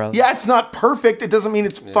 7,000 probably. Yeah, it's not perfect. It doesn't mean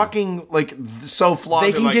it's fucking like so flawed. they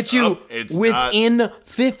They're can like, get you "Oh, it's not." within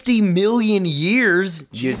 50 million years.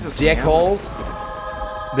 Jesus, you man.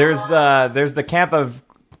 dickholes. There's the camp of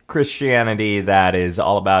Christianity that is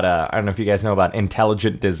all about I don't know if you guys know about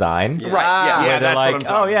intelligent design. Right. Yeah. Yeah, They're that's what I'm like,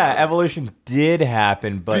 talking oh yeah, about. evolution did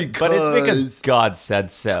happen, but it's because God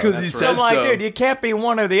said so. because he So said I'm like, so. dude, you can't be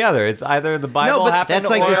one or the other. It's either the Bible but happened that's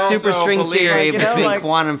like or the also super string believe, theory you know, between like-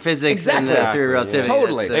 quantum physics and the Exactly. theory of relativity.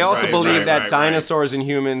 Totally. That's They also Right, believe right, that right, dinosaurs and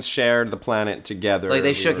humans shared the planet together. like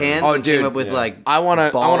they shook hands Oh, and dude. came up with like I wanna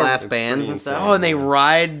ball ass bands and pretty stuff. Oh, and they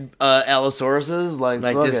ride Allosauruses like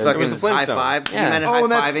Like this fucking- fucking was the high Flintstones. five. Can Yeah. you imagine Oh,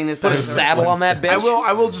 and that's- high-fiving this put a dinosaur? saddle on that bitch.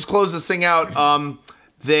 I will just close this thing out.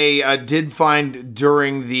 They did find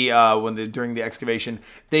during the excavation,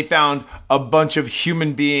 they found a bunch of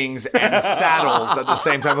human beings and saddles at the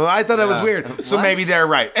same time. I thought that was weird. So maybe they're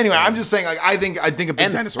right. Anyway, I'm just saying. Like I think a big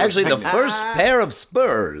And dinosaur. actually, the is first pair of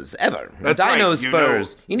spurs ever. That's dino right, you know.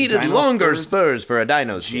 spurs. You needed Dino longer spurs? spurs for a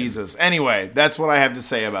dino skin. Jesus. Anyway, that's what I have to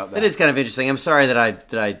say about that. That is kind of interesting. I'm sorry that I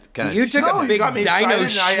kind of. You took No, a you big got me dino excited,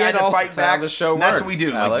 and I had shit to off. fight how back. the show That's works, what we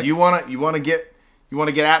do. Like, Alex. you want to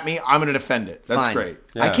get at me? I'm going to defend it. That's Fine. great.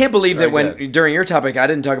 I can't believe that Very when good. during your topic I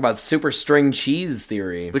didn't talk about super string cheese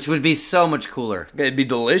theory. Which would be so much cooler. It'd be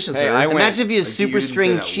delicious. Hey, I went- Imagine if you had Like, you super didn't say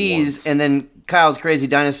string that cheese once. and then Kyle's crazy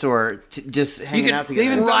dinosaur just hanging could- out They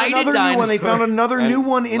together. even Ride found a another new one. They dinosaur. found another new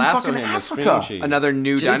one in Lasso fucking him with string Africa. cheese. Another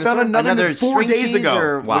new Just found dinosaur. another 4 string days cheese ago.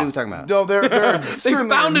 Or what are we talking about? No, there certainly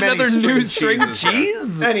found are many another new string string cheeses.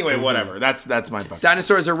 cheese? Anyway, whatever. That's my bucket.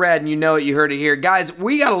 Dinosaurs are red, and you know it. You heard it here, guys.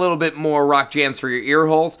 We got a little bit more rock jams for your ear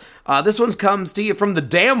holes. This one comes to you from the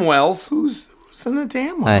Damwells. Who's in the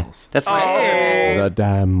damn Hi. wells? That's my. The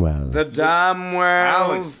damn well. The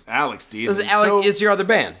Damwells. Alex D. This is Alex. It's your other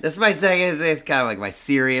band. That's my thing. It's kind of like my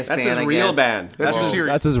serious That's band. his I real guess. band. That's your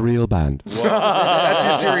serious. That's his real band.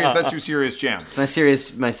 That's your serious jam. My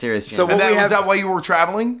serious jam. So And what we was have- that why you were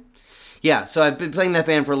traveling? Yeah, so I've been playing that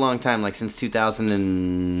band for a long time, like since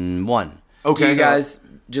 2001. Okay. Do you guys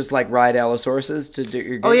just like ride Allosauruses to do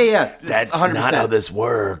your gigs? Oh yeah. That's 100%. not how this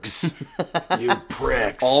works. You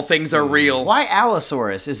pricks. All things are real. Why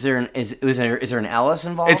Allosaurus? Is there an Alice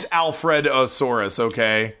involved? It's Alfredosaurus,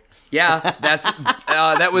 okay? Yeah,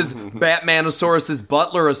 that was Batmanosaurus's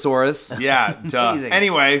Butlerosaurus. Yeah, duh. Amazing.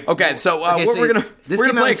 Anyway. Okay, so Okay, we're gonna this we're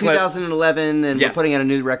came gonna out play in a clip. 2011, and Yes. we're putting out a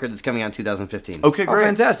new record that's coming out in 2015. Okay, Oh, great.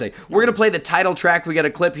 fantastic. We're going to play the title track. We got a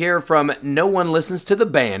clip here from No One Listens to the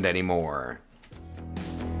Band Anymore.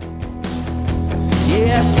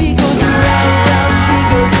 Yeah, she goes around, round, she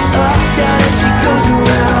goes up, down, and she goes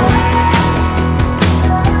around.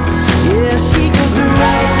 Yeah, she goes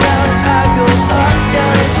around, round, I go up,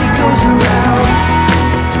 down, and she goes around.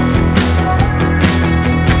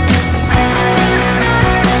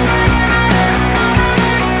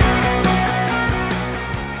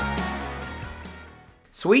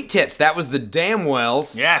 Sweet Tits. That was the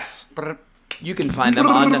Damnwells. Yes. You can find them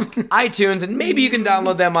on iTunes, and maybe you can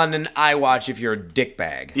download them on an iWatch if you're a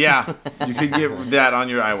dickbag. Yeah, you could get that on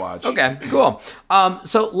your iWatch. Okay, cool.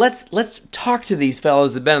 So let's talk to these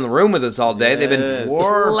fellas that've been in the room with us all day. They've been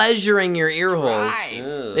pleasuring your ear holes.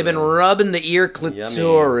 They've been rubbing the ear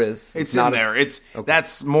clitoris. It's not in there.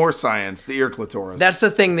 That's more science. The ear clitoris. That's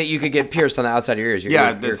the thing that you could get pierced on the outside of your ears. Your yeah,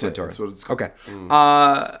 ear that's it. clitoris. That's what it's called. Okay.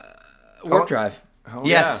 Warp Drive.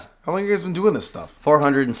 Yes. How long have you guys been doing this stuff?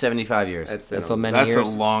 475 years. That's so many That's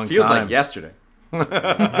years. a long Feels time. like yesterday. Wow,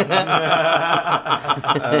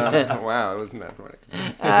 it wasn't that funny.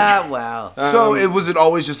 Wow. So was it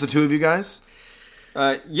always just the two of you guys?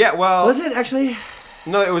 Yeah, well, Was it actually?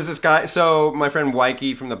 no, it was this guy. So my friend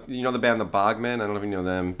Wyke from the band The Bogmen. I don't know if you know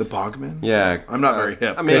them. The Bogmen? Yeah, I'm not very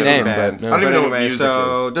hip. Amazing name, band. but no. I don't even know what anyway, music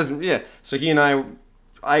so is. doesn't yeah. So he and I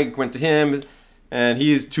went to him, and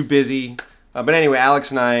he's too busy. But anyway,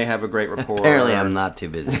 Alex and I have a great rapport. Apparently, I'm not too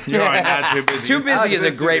busy. You're not too busy. Too Busy Alex is a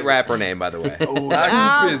is too great busy. rapper name, by the way.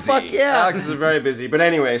 Alex is busy. fuck yeah. Alex is very busy. But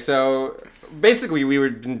anyway, so basically, we were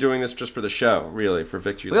doing this just for the show, really, for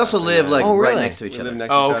Victory. We also live like Oh, right really? next to each we other. live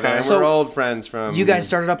next Oh, to each other, okay. and So we're old friends from. You guys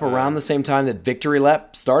started up around the same time that Victory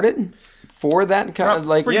Lap started? For that kind of,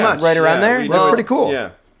 like, pretty much, right around yeah, there? we That's do. pretty cool. Yeah.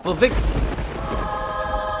 Well, Vic,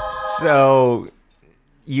 So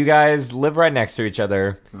you guys live right next to each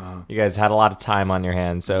other. You guys had a lot of time on your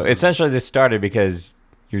hands. So essentially this started because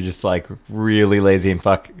you're just like really lazy and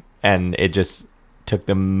fuck, and it just took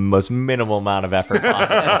the most minimal amount of effort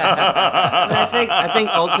possible. I think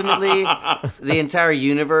ultimately the entire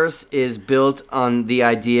universe is built on the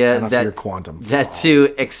idea Enough of that your quantum. that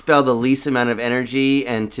to expel the least amount of energy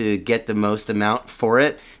and to get the most amount for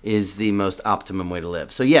it is the most optimum way to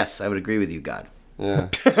live. So yes, I would agree with you, God. Yeah.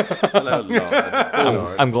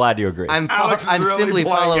 I'm glad you agree. I'm Alex is really simply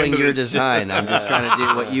playing following into your this design. I'm just trying to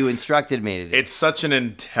do what you instructed me to do. It's such an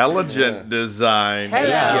intelligent design.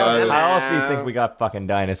 yeah, how else do you think we got fucking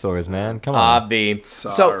dinosaurs, man? Come on. Obvi.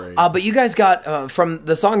 Sorry. So, but you guys got from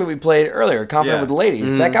the song that we played earlier, "Confident Yeah. with the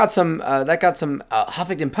Ladies." That got some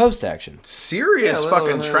Huffington Post action. Serious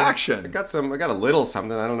fucking traction. I got a little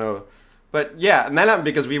something. I don't know, but yeah, and that happened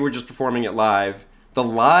because we were just performing it live. The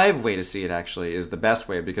live way to see it actually is the best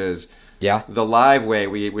way because the live way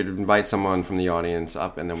we would invite someone from the audience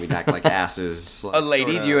up and then we'd act like asses. Like, A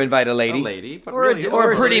lady? sorta- Do you invite a lady? A lady, but Or a- really,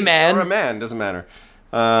 or a pretty man. or a man, doesn't matter.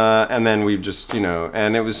 And then we just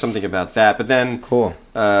and it was something about that. But then Cool.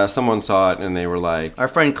 someone saw it and they were like, Our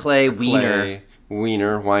friend Clay Wiener.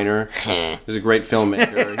 Weiner. He's a great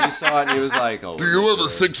filmmaker. He saw it and he was like, "Oh, Do you have a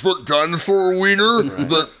 6-foot dinosaur wiener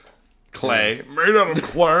that Clay. Made out of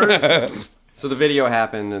clay. So the video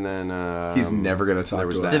happened, and then He's never going to talk there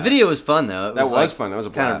was to us. that. The video was fun though. It That was like, fun. That was a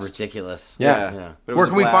kind of blast. ridiculous. Yeah. Yeah. But it Where was a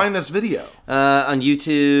can we blast. find this video? On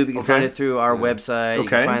YouTube, you can Okay. find it through our website. You Okay.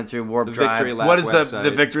 can find it through Warp The Drive. Victory Lap What is website.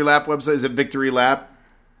 the Victory Lap website? Is it Victory Lap?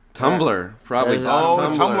 Tumblr, probably.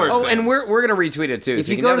 There's- Tumblr. Oh, and we're gonna retweet it too. If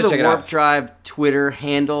so you can go to definitely the check Warp it out. Drive Twitter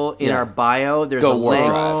handle in Yeah. our bio, there's Go a Warp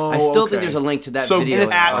link. Drive. I still okay. think there's a link to that So video.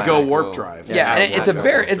 it's at as Go well. Warp Drive. Yeah, and it's a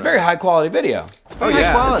very high quality video. Oh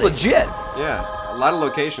yeah, quality. It's legit. yeah, a lot of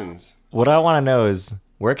locations. What I want to know is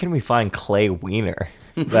where can we find Clay Wiener?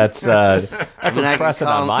 That's what's pressing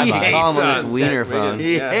on my He mind. hates Call him on us. his wiener phone.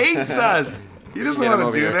 He Yeah. hates us. He doesn't Get him want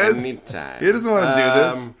over to do here this. anytime. He doesn't want to do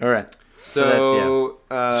this. All right. So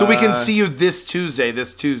So we can see you this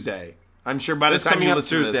Tuesday. I'm sure by the this time coming you up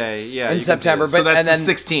listen to this. Tuesday. Yeah, In you can see September, us. but- So that's and then- the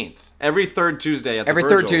 16th. every third Tuesday at the Every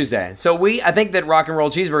third Virgil. Tuesday. So I think that Rock and Roll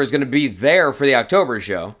Cheeseburger is going to be there for the October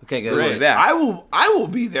show. Okay, good. We'll be back. I will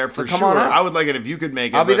be there for come sure. on out. I would like it if you could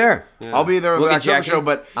make it. I'll be but there. I'll be there for We'll the get October Jackie. show,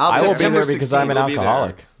 but I'll I will be September there because I'm an 16th. be there.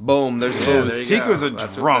 alcoholic. Boom. There's Yeah, there booze. you go. Tico's a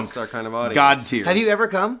That's drunk. That's our kind of audience. God tiers. Have you ever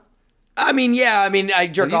come? I mean, I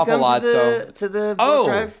jerk Have you off a come lot, to the, so. to the Oh. Warp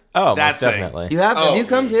Drive? Oh, That most thing. definitely. You have? Oh. Have you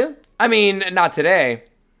come too? I mean, not today.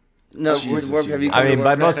 No, Jesus, have you I come mean, to by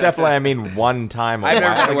Warped? most definitely, I mean one time a I've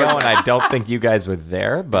never while been to ago, Warped and I don't think you guys were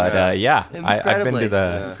there. But I've been Incredibly, to the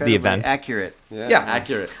incredibly event. accurate. Yeah.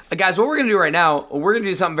 Accurate. Guys, what we're going to do right now, we're going to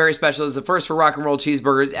do something very special. It's the first for Rock and Roll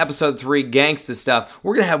Cheeseburgers, episode 3, Gangsta Stuff.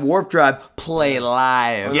 We're going to have Warp Drive play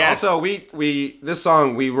live. Yes. Also, we this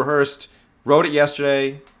song we wrote it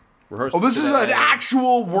yesterday. Rehearsed. Oh, this is an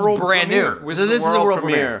actual world brand premiere. new. So this is a world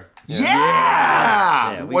premiere.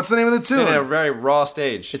 Yeah. What's the name of the tune? In a very raw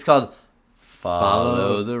stage. It's called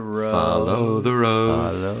Follow the Road. Follow the road.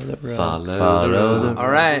 Follow the road. Follow the All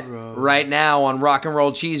right. Right now on Rock and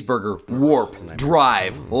Roll Cheeseburger, Warp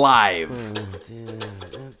Drive live.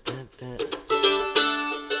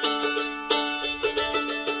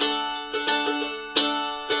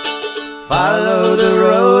 Follow the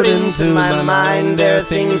road into my mind. There are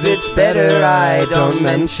things it's better I don't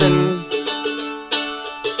mention.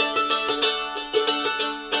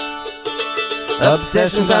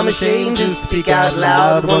 Obsessions I'm ashamed to speak out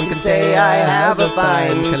loud. One can say I have a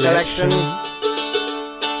fine collection.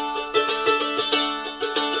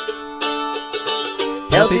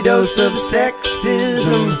 Healthy dose of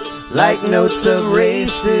sexism, light notes of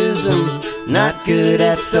racism. Not good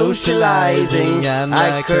at socializing.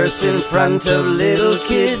 I curse in front of little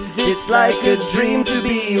kids. It's like a dream to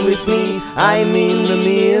be with me. I mean the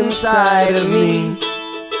me inside of me.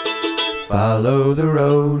 Follow the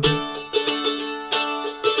road.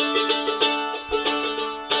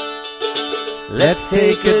 Let's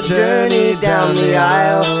take a journey down the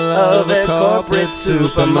aisle of a corporate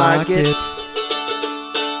supermarket.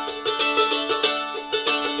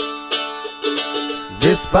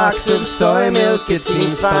 This box of soy milk, it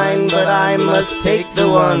seems fine, but I must take the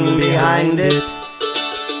one behind it.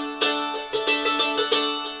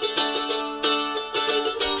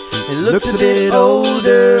 It looks a bit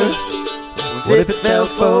older, as if it fell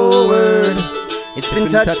forward. It's been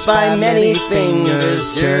touched by many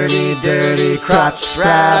fingers, dirty, dirty,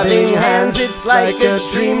 crotch-grabbing hands. It's like a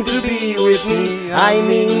dream to be with me. I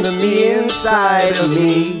mean the me inside of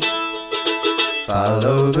me.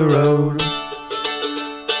 Follow the road.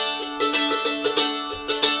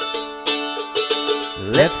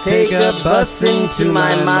 Let's take a bus into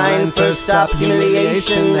my mind. First stop,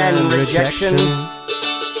 humiliation and rejection.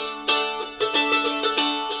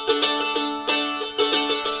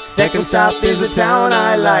 Second stop is a town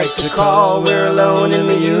I like to call. We're alone in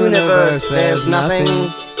the universe, there's nothing.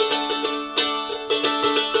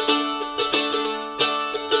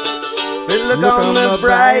 But look on the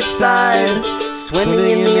bright side, swimming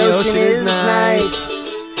in the ocean is nice.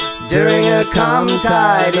 During a calm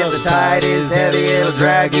tide, if the tide is heavy, it'll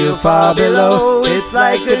drag you far below. It's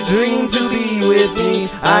like a dream to be with me.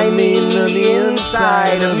 I mean the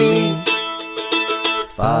inside of me.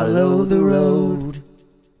 Follow the road.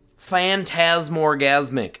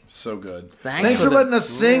 Phantasmorgasmic. So good. Thanks for for letting us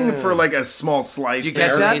sing for like a small slice. You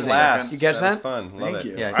catch there. that? Last. You catch That was that? fun. Love Thank it.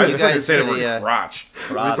 you. Yeah, I you just like to guys say the did word the, crotch.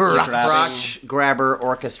 Crotch Grabber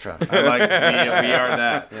Orchestra. I like we are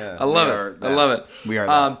that. I love it. I love it. We are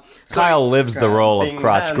that. Kyle lives the role of Grabbing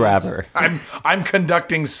crotch hands. grabber. I'm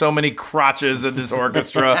conducting so many crotches in this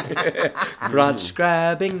orchestra. Crotch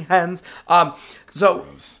grabbing hands. So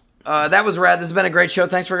that was rad. This has been a great show.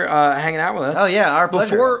 Thanks for hanging out with us. Oh yeah, our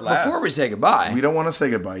pleasure. Before we say goodbye, We don't want to say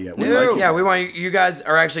goodbye yet. We yeah, like you we guys. want you guys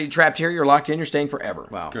are actually trapped here. You're locked in. You're staying forever.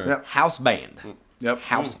 Wow. Yep. House band. Yep.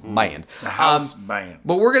 House band. The house band.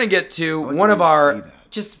 But we're gonna get to like one the of way you our say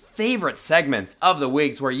that. just favorite segments of the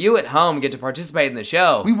weeks, where you at home get to participate in the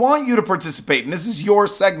show. We want you to participate, and this is your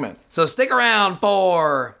segment. So stick around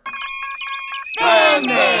for Fan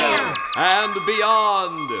Mail and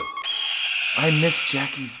Beyond. I miss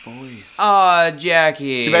Jackie's voice. Aw,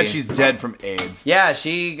 Jackie. Too bad she's dead from AIDS. Yeah,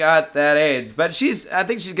 she got that AIDS, but I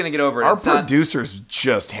think she's gonna get over it. Our It's not producer's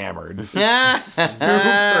just hammered.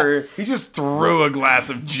 super. He just threw a glass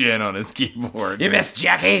of gin on his keyboard. You missed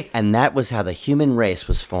Jackie. And that was how the human race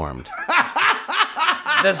was formed.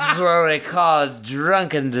 This is what we call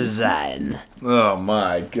drunken design. Oh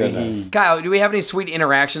my goodness. Kyle, do we have any sweet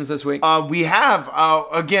interactions this week? We have,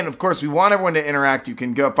 again, of course, we want everyone to interact. You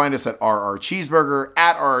can go find us at RR Cheeseburger,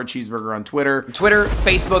 at RR Cheeseburger on Twitter, Twitter,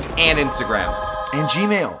 Facebook, and Instagram. and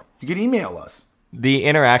Gmail. You can email us. The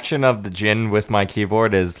interaction of the gin with my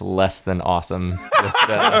keyboard is less than awesome. Just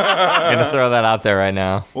gonna throw that out there right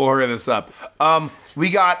now. We'll hurry this up. We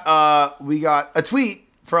got a tweet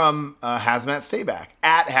from Hazmat Stayback,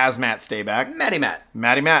 at Hazmat Stayback. Matty Matt.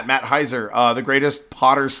 Matt Heiser, the greatest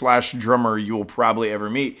potter / drummer you will probably ever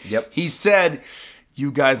meet. Yep. He said,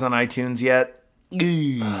 "You guys on iTunes yet?"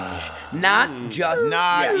 Not just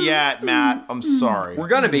Not yet, Matt. I'm sorry. We're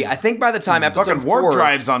gonna be. I think by the time episode Fucking Warp 4,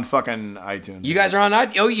 Drive's on fucking iTunes. you guys are on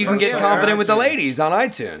iTunes. Oh, you can get confident with the ladies on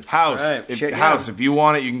iTunes. House. If you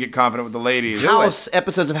want it, you can get confident with the ladies. House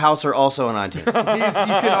episodes of House are also on iTunes. You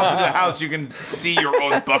can also do House. You can see your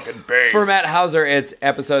own fucking face. For Matt Hauser, it's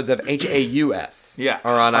episodes of HAUS. Yeah.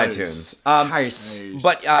 are on House.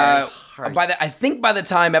 iTunes. But I think by the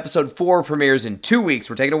time episode 4 premieres in 2 weeks,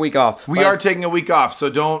 we're taking a week off. We are taking a week off, so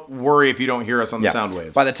don't worry if you don't hear us on the sound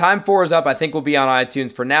waves. By the time 4 is up, I think we'll be on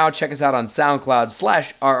iTunes. For now, check us out on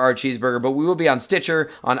SoundCloud/RR Cheeseburger, but we will be on Stitcher,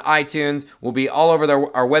 on iTunes. We'll be all over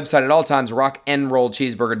our website at all times,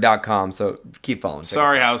 rockandrollcheeseburger.com. So keep following.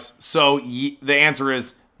 Sorry, House. So the answer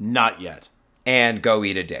is not yet. And go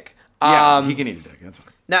eat a dick. Yeah, he can eat a dick. That's fine.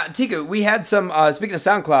 Now, Tiku, we had some, speaking of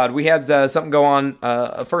SoundCloud, we had something go on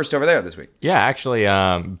first over there this week. Yeah, actually,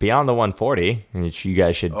 Beyond the 140, which you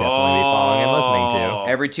guys should definitely be following and listening to.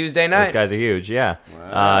 Every Tuesday night. Those guys are huge, yeah.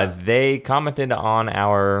 Wow. They commented on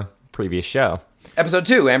our previous show. Episode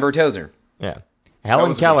 2, Amber Tozer. Yeah.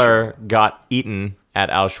 Helen Keller got eaten at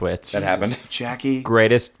Auschwitz. That happened. Jackie.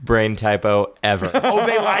 Greatest brain typo ever. Oh,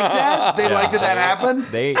 they liked that? They liked that happened?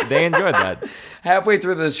 They enjoyed that. Halfway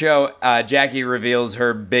through the show, Jackie reveals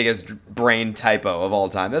her biggest brain typo of all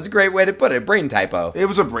time. That's a great way to put it. Brain typo.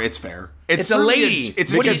 It's fair. It's a lady.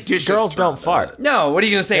 It's What a do you- judicious Girls term. don't fart. No, what are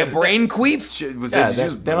you going to say? A brain queef?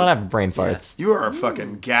 They don't have brain farts. You are a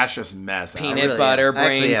fucking gaseous mess. Al. Peanut butter,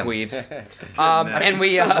 brain Actually, yeah. queefs. And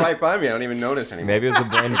we... It's right by me. I don't even notice anymore. Maybe it was a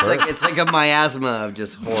brain burp. It's like a miasma of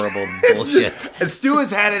just horrible bullshit. Stu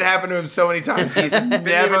has had it happen to him so many times, he's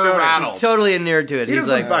never rattled. He's totally inured to it. He He's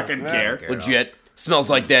doesn't like, fucking care. Legit. Smells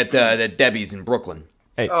like that Debbie's in Brooklyn.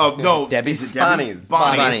 Hey, Oh, no. Debbie's? Is it Debbie's?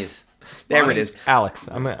 Bonnie's. There it is. Alex,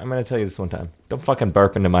 I'm gonna tell you this one time. Don't fucking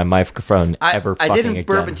burp into my microphone ever I fucking didn't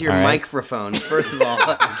burp again, into your all right? microphone, first of all.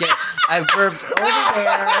 Okay, I burped over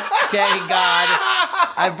there. Okay, God.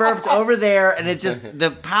 I burped over there, and it just, the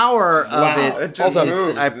power of it. It just is-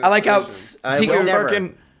 moves. I like how I Tiku... will never.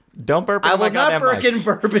 Don't burp into I my will not goddamn mic.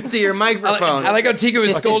 burp into your microphone. I like how Tiku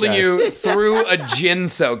is scolding you through a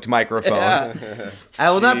gin-soaked microphone. I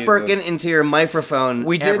will not burkin into your microphone.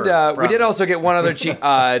 We did. We did also get one other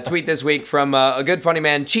tweet this week from a good funny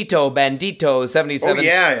man, Cheeto Bandito 77. Oh,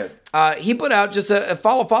 yeah. He put out just a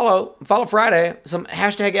follow Friday, some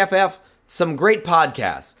 #FF, some great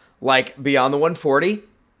podcasts like Beyond the 140,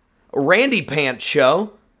 Randy Pants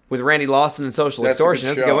Show with Randy Lawson and Social That's a good Extortion.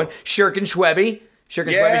 That's a good show. one. Shirk and Schwebby. Shirk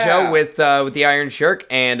and Yeah. Schwebby Show with the Iron Shirk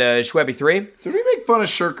and Schwebby 3. Did we make fun of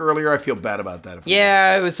Shirk earlier? I feel bad about that.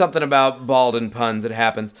 Yeah, it was something about bald and puns. It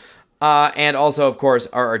happens. And also, of course,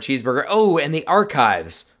 our cheeseburger. Oh, and the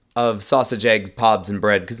archives of sausage, eggs, pobs, and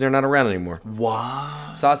bread, because they're not around anymore.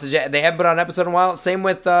 What? Sausage, they haven't put on an episode in a while. Same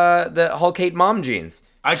with the Hulk Hate Mom jeans.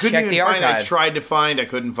 I couldn't Check even the find it. I archives. tried to find. I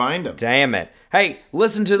couldn't find them. Damn it. Hey,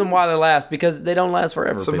 listen to them while they last, because they don't last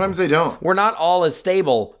forever. Sometimes people. they don't. We're not all as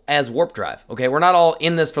stable as Warp Drive, okay? We're not all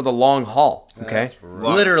in this for the long haul, okay?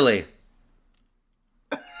 Literally.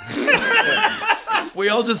 We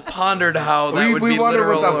all just pondered how that would We be wonder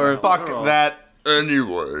literal what the or... fuck that.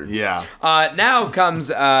 Anyway. Yeah. Now comes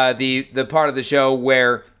the part of the show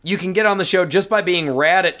where you can get on the show just by being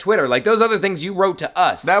rad at Twitter. Like those other things you wrote to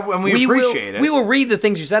us. And we appreciate it. We will read the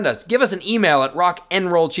things you send us. Give us an email at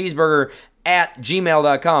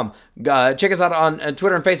rockandrollcheeseburger@gmail.com. Check us out on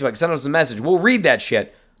Twitter and Facebook. Send us a message. We'll read that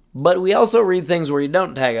shit. But we also read things where you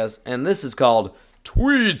don't tag us, and this is called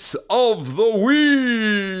Tweets of the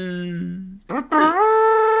Week.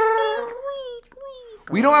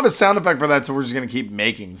 We don't have a sound effect for that, so we're just gonna keep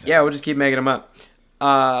making sounds. Yeah, we'll just keep making them up.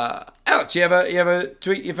 Alex, you have a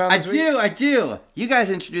tweet you found this week? I do. You guys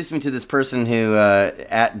introduced me to this person who,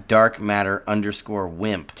 at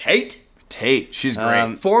darkmatter_wimp. Tate? She's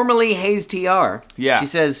great. Formerly Hayes TR. Yeah. She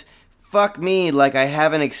says, fuck me like I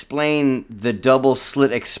haven't explained the double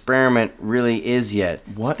slit experiment really is yet.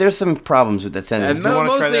 What? There's some problems with that sentence. Do you wanna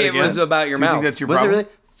try Mostly that it again? was about your Do you mouth. think that's your Was it problem? really?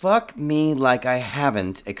 Fuck me like I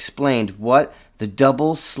haven't explained what the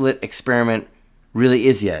double slit experiment really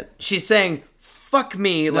is yet. She's saying, fuck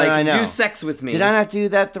me, No, I like, know. do sex with me. Did I not do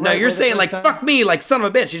that the No, right you're way the saying, first like, time? fuck me, like, son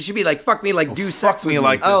of a bitch. It should be like, fuck me, like, do sex fuck me with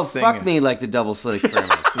like me. this Oh, thing. fuck me like the double slit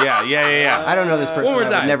experiment. Yeah. I don't know this person. One more I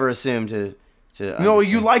would time. never assume to No,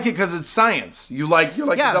 you like it because it's science. You're like the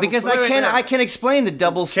Yeah, double because slit. I can explain the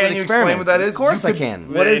double slit Can you experiment. explain what that is? Of course You I could-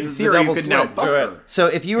 can. What is in the theory, double you could now slit? fuck her. So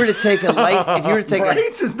if you were to take a light, if you were to take Right?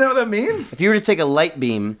 Isn't that what that means? if you were to take a light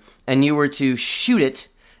beam and you were to shoot it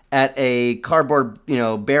at a cardboard,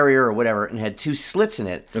 barrier or whatever, and had two slits in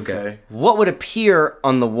it, Okay. what would appear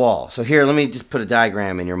on the wall? So here, let me just put a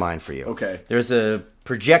diagram in your mind for you. Okay. There's a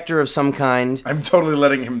projector of some kind. I'm totally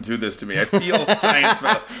letting him do this to me. I feel science.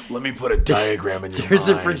 Let me put a diagram in your There's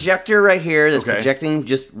a mind. projector right here that's Okay. projecting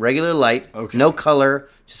just regular light, no color,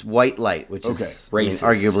 just white light, which is Racist.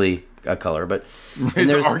 arguably a color, but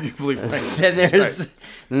It's arguably racist.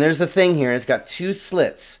 then there's a thing here. It's got 2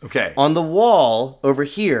 slits. Okay. On the wall over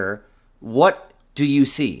here, what do you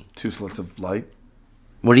see? 2 slits of light.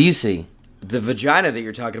 What do you see? The vagina that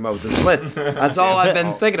you're talking about with the slits. That's all I've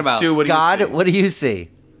been thinking about. Stu, what do God, you see? what do you see?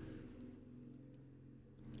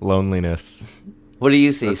 Loneliness. What do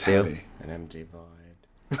you see, That's Stu? heavy. An empty void.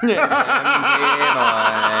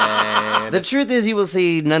 The truth is, you will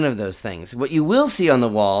see none of those things. What you will see on the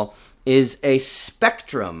wall is a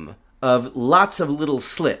spectrum of lots of little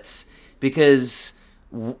slits, because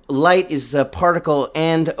light is a particle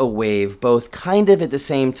and a wave, both kind of at the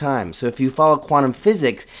same time. So if you follow quantum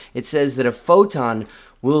physics, it says that a photon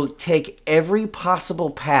will take every possible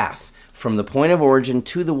path from the point of origin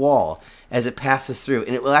to the wall as it passes through,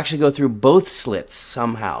 and it will actually go through both slits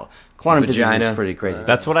somehow. Quantum physics is Vagina. pretty crazy.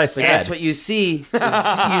 That's what I But said. that's what you see.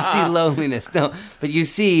 You see loneliness. No, but you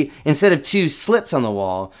see, instead of 2 slits on the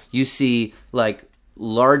wall, you see like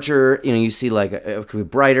larger. You see like it could be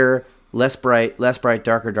brighter, less bright,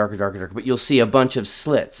 darker, darker, darker, darker. But you'll see a bunch of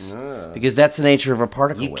slits because that's the nature of a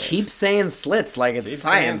particle You wave. keep saying slits like it's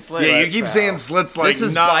science. Yeah, you keep saying slits like This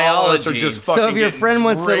is not all of us are biology. just fucking So if your getting friend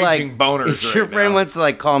wants to like, raging boners if your right friend now. wants to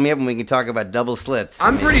like call me up and we can talk about double slits.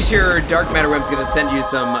 I'm pretty sure Dark Matter Web's gonna send you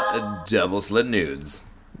some double slit nudes.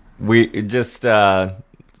 We just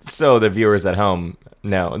so the viewers at home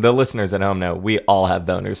know, the listeners at home know, we all have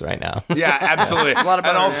boners right now. Yeah, absolutely.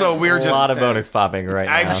 And also, we're A just lot of boners popping right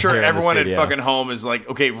now. I'm sure here in the everyone at studio. fucking home is like,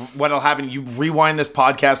 okay, what'll happen? You rewind this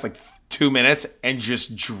podcast like 2 minutes and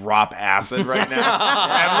just drop acid right now.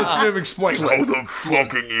 And listen to him explain how the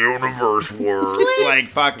fucking universe works. It's like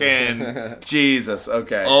fucking Jesus.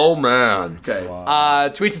 Okay. Oh man. Okay.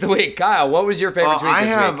 Tweets of the week, Kyle. What was your favorite tweet this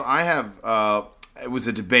week? I have. It was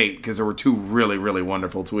a debate because there were 2 really, really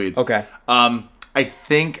wonderful tweets. Okay. I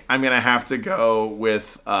think I'm gonna have to go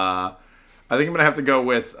with. At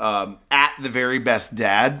the very best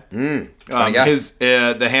dad. guy. His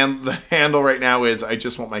the handle right now is I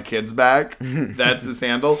just want my kids back. That's his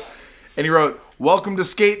handle, and he wrote, "Welcome to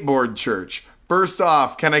Skateboard Church. First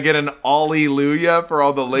off, can I get an Alleluia for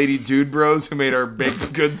all the lady dude bros who made our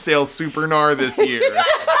big good sale supernar this year?"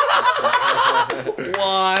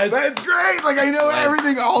 What? That's great. Like I know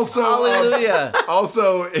everything. Also, Hallelujah.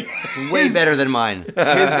 also, Way better than mine.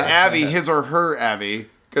 his or her Abby,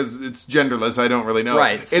 because it's genderless. I don't really know.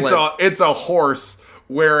 Right, slits. It's a horse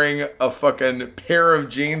wearing a fucking pair of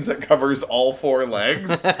jeans that covers all 4 legs.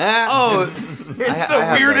 Oh, It's the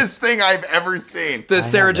have weirdest thing I've ever seen. the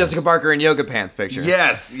Sarah Jessica Parker in yoga pants picture.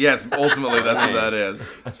 Yes. Ultimately, that's what that is.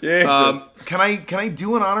 Can I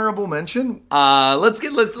do an honorable mention? Let's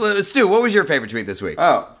Stu. What was your favorite tweet this week?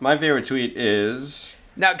 Oh, my favorite tweet is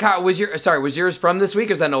Now, Kyle, was yours from this week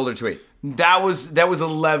or is that an older tweet? That was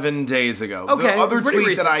 11 days ago. Okay, The other pretty tweet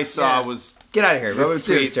recent. that I saw Yeah. was Get out of here. the other Let's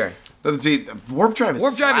do tweet. this. The tweet. Warp Drive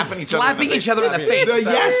is slapping each other in the face.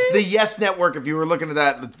 The Yes Network. If you were looking at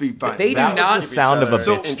that, let's be fine. They do That not. was the sound of a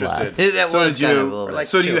So bitch interested. slap. That So was did kind you? of a little bit.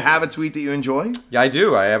 So do you have a tweet that you enjoy? Yeah, I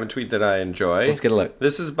do. I have a tweet that I enjoy. Let's get a look.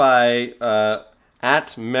 This is by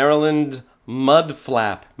at Maryland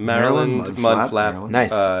Mudflap. Maryland Mudflap, Mudflap. Maryland.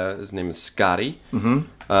 Nice. His name is Scotty.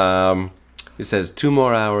 Mm-hmm. He says, 2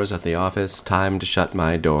 more hours at the office. Time to shut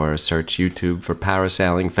my door. Search YouTube for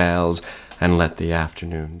parasailing fails and let the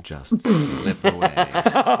afternoon just slip away.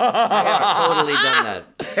 I've totally done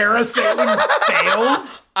that. Parasailing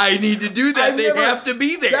fails? I need to do that. I've They never- have to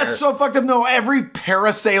be there. That's so fucked up. No, every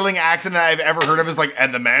parasailing accident I've ever heard of is like,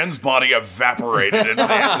 and the man's body evaporated into the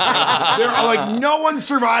atmosphere. They're like, no one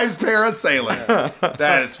survives parasailing.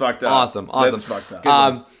 That is fucked up. Awesome. That's fucked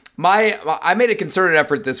up. I made a concerted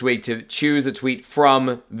effort this week to choose a tweet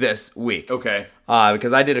from this week. Okay.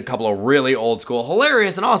 Because I did a couple of really old school,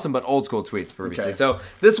 hilarious and awesome, but old school tweets previously. Okay. So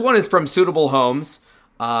this one is from Suitable Homes,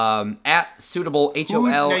 at Suitable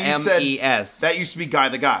Now, you said HOLMES. that used to be Guy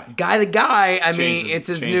the Guy. Guy the guy. I Changed mean, his- it's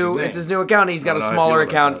his changed new his name. it's his new account. He's got I a don't know how I smaller feel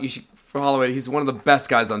about account. that. You should follow it. He's one of the best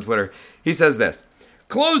guys on Twitter. He says this: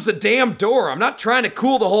 "Close the damn door. I'm not trying to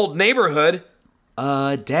cool the whole neighborhood."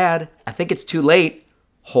 Dad, I think it's too late.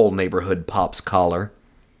 Whole neighborhood pops collar.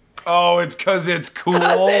 Oh, it's because it's cool.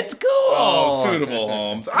 It's cool. Oh, Suitable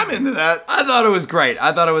Homes. I'm into that. I thought it was great.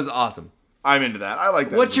 I thought it was awesome. I'm into that. I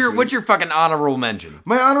like that. What's as a your tweet. what's your fucking honorable mention?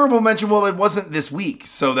 My honorable mention? Well, it wasn't this week,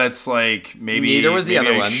 so that's like maybe Neither was the maybe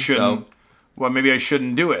other I one, Shouldn't, so- Well, maybe I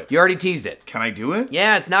shouldn't do it. You already teased it. Can I do it?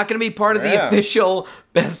 Yeah, it's not going to be part of the Yeah. official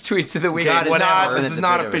Best tweets of the week. God, Whatever. this is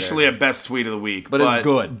not officially a best tweet of the week, but it's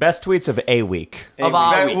good. Best tweets of a week.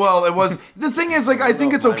 Well, it was. The thing is, like, I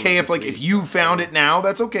think it's okay if you found it now.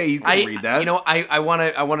 That's okay. You can read that. You know, I want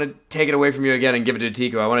to take it away from you again and give it to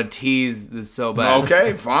Tico. I want to tease this so bad.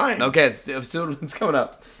 Okay, fine. Okay, it's coming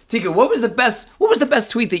up. Tico, what was the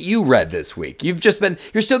best tweet that you read this week? You're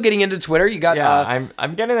still getting into Twitter. You got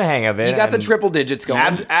I'm getting the hang of it. You got the triple digits going.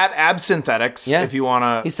 At Absynthetics, if you want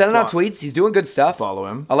to. He's sending out tweets. He's doing good stuff. Follow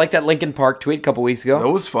him. I like that Linkin Park tweet a couple weeks ago. That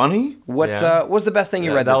was funny. What's the best thing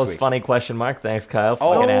you read this week? That was funny question mark. Thanks, Kyle.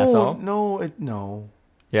 Fucking asshole. No.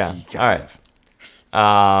 Yeah. All right.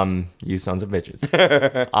 You sons of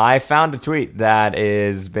bitches. I found a tweet that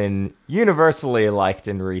has been universally liked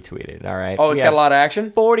and retweeted. All right. Oh, it's got a lot of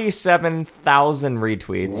action? 47,000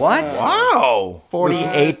 retweets. What? Wow.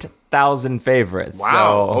 48,000 favorites. Wow.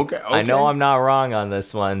 So Okay. I know I'm not wrong on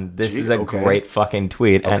this one. This is a great fucking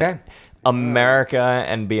tweet. Okay. And America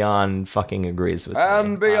and beyond fucking agrees with me.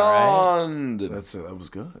 And beyond. That was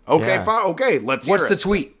good. Okay, Yeah. fine. Okay, let's hear What's it. the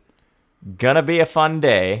tweet? Gonna be a fun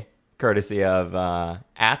day. Courtesy of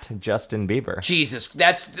at Justin Bieber. Jesus,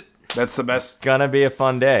 That's the best. Gonna be a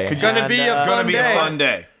fun day. Gonna be a fun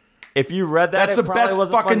day. If you read that, That's it the probably best was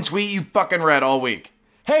a fucking fun... tweet you fucking read all week.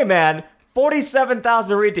 Hey man,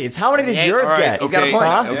 47,000 retweets. How many did yours all right, get? He's got a point.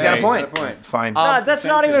 Huh? He's got a point. Fine. Nah, that's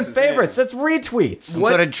not even consensus is favorites. That's retweets. I'm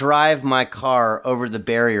going to drive my car over the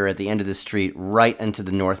barrier at the end of the street right into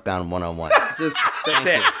the northbound 101. That's it.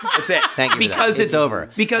 That's it. Thank you. Because for that. it's over.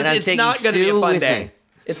 Because And I'm it's taking not going to be a Stu fun with day. me.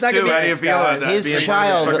 It's not going to be. How do you feel about that? His Being part of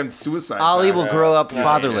child, fucking suicide. Ollie will grow up not-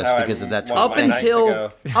 fatherless how I because of that tweet. want Up my night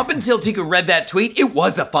to until Tico read that tweet, it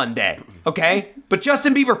was a fun day. Okay, but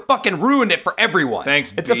Justin Bieber fucking ruined it for everyone.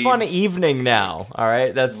 Thanks, It's a fun Biebs. evening now. All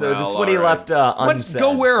right, that's what he all right. left Let's unsaid.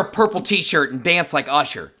 go wear a purple T-shirt and dance like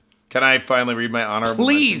Usher. Can I finally read my honorable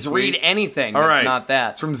Please mention read tweet? anything All that's right. not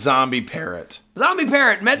that. It's from Zombie Parrot. Zombie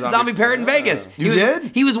Parrot met Zombie Parrot in Vegas. You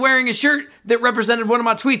did? He was wearing a shirt that represented one of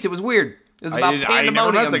my tweets. It was weird. It was about I pandemonium.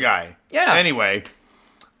 never met the guy. Yeah. Anyway,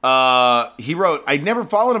 he wrote, I'd never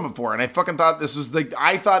followed him before, and I fucking thought this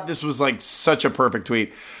was like such a perfect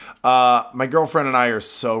tweet. My girlfriend and I are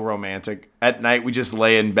so romantic. At night, we just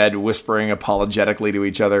lay in bed whispering apologetically to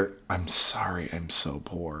each other, "I'm sorry, I'm so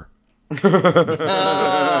poor." I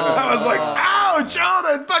was like, ouch,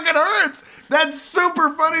 oh, that fucking hurts. That's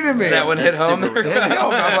super funny to me. That one hit home. I'm like,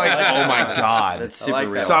 oh my God. That's super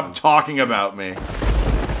real. Stop talking about me.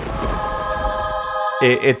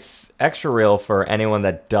 It's extra real for anyone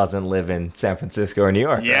that doesn't live in San Francisco or New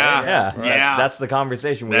York. Yeah. right? Yeah. That's the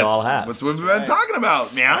conversation we all have. That's what we've been talking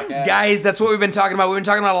about, man. Guys, that's what we've been talking about. We've been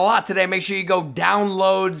talking about a lot today. Make sure you go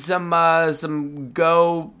download some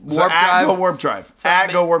Go Warp At Drive. Go Warp Drive.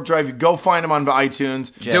 At Go Warp Drive. Go find them on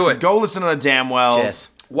iTunes. Do it. Go listen to the Damn Wells. Jess.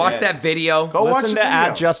 Watch that video. Go watch Listen the to video.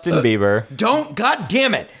 at Justin Bieber. Don't. God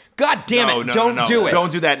damn it. God damn it. No, Don't do it.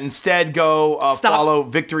 Don't do that. Instead, go Stop. follow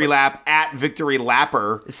Victory Lap at Victory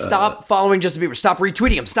Lapper. Stop following Justin Bieber. Stop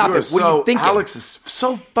retweeting him. Stop it. What are you thinking? Alex is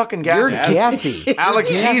so fucking You're gassy. gassy.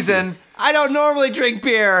 Alex Teason, I don't normally drink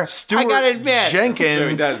beer. Stuart I gotta admit. Jenkins. So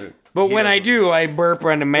he doesn't. But when I do, I burp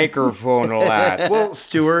on the microphone a lot. Well,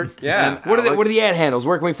 Stuart. Yeah. and What are Alex. the ad handles?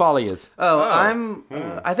 Where can we follow you? I'm.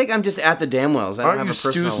 I think I'm just at the Damwells. I don't Aren't have you a Stu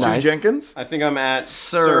personal Stu life. Jenkins? I think I'm at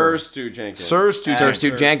Sir. Stu Jenkins. Sir Stu At Jenkins.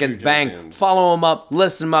 Stu Jenkins. Bang. Jenkins. Follow him up.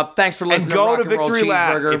 Listen him up. Thanks for And listening go to to Rock and Roll Victory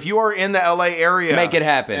Lap. Cheeseburger. If you are in the LA area, Make it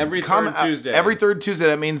happen. Every come third Tuesday. Every third Tuesday.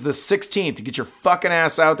 That means the 16th. To get your fucking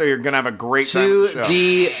ass out there, you're gonna have a great time. To at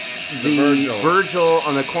the show. the Virgil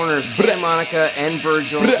on the corner of Santa Monica and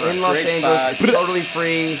Virgil in Los Great Angeles. spot. It's totally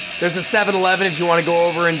free. There's a 7-Eleven if you want to go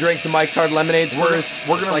over and drink some Mike's Hard Lemonades first.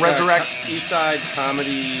 We're gonna Like resurrect. a East Side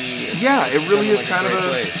comedy. Yeah, it really is like kind of great a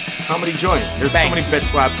place. comedy joint. There's Bang. so many bitch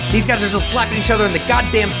slaps. These guys are just slapping each other in the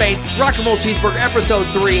goddamn face. Rock and Roll Cheeseburger, episode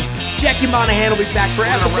 3. Jackie Monahan will be back for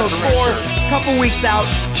gonna episode resurrect 4. her. Couple weeks out.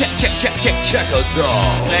 Check us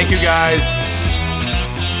out. Thank you guys.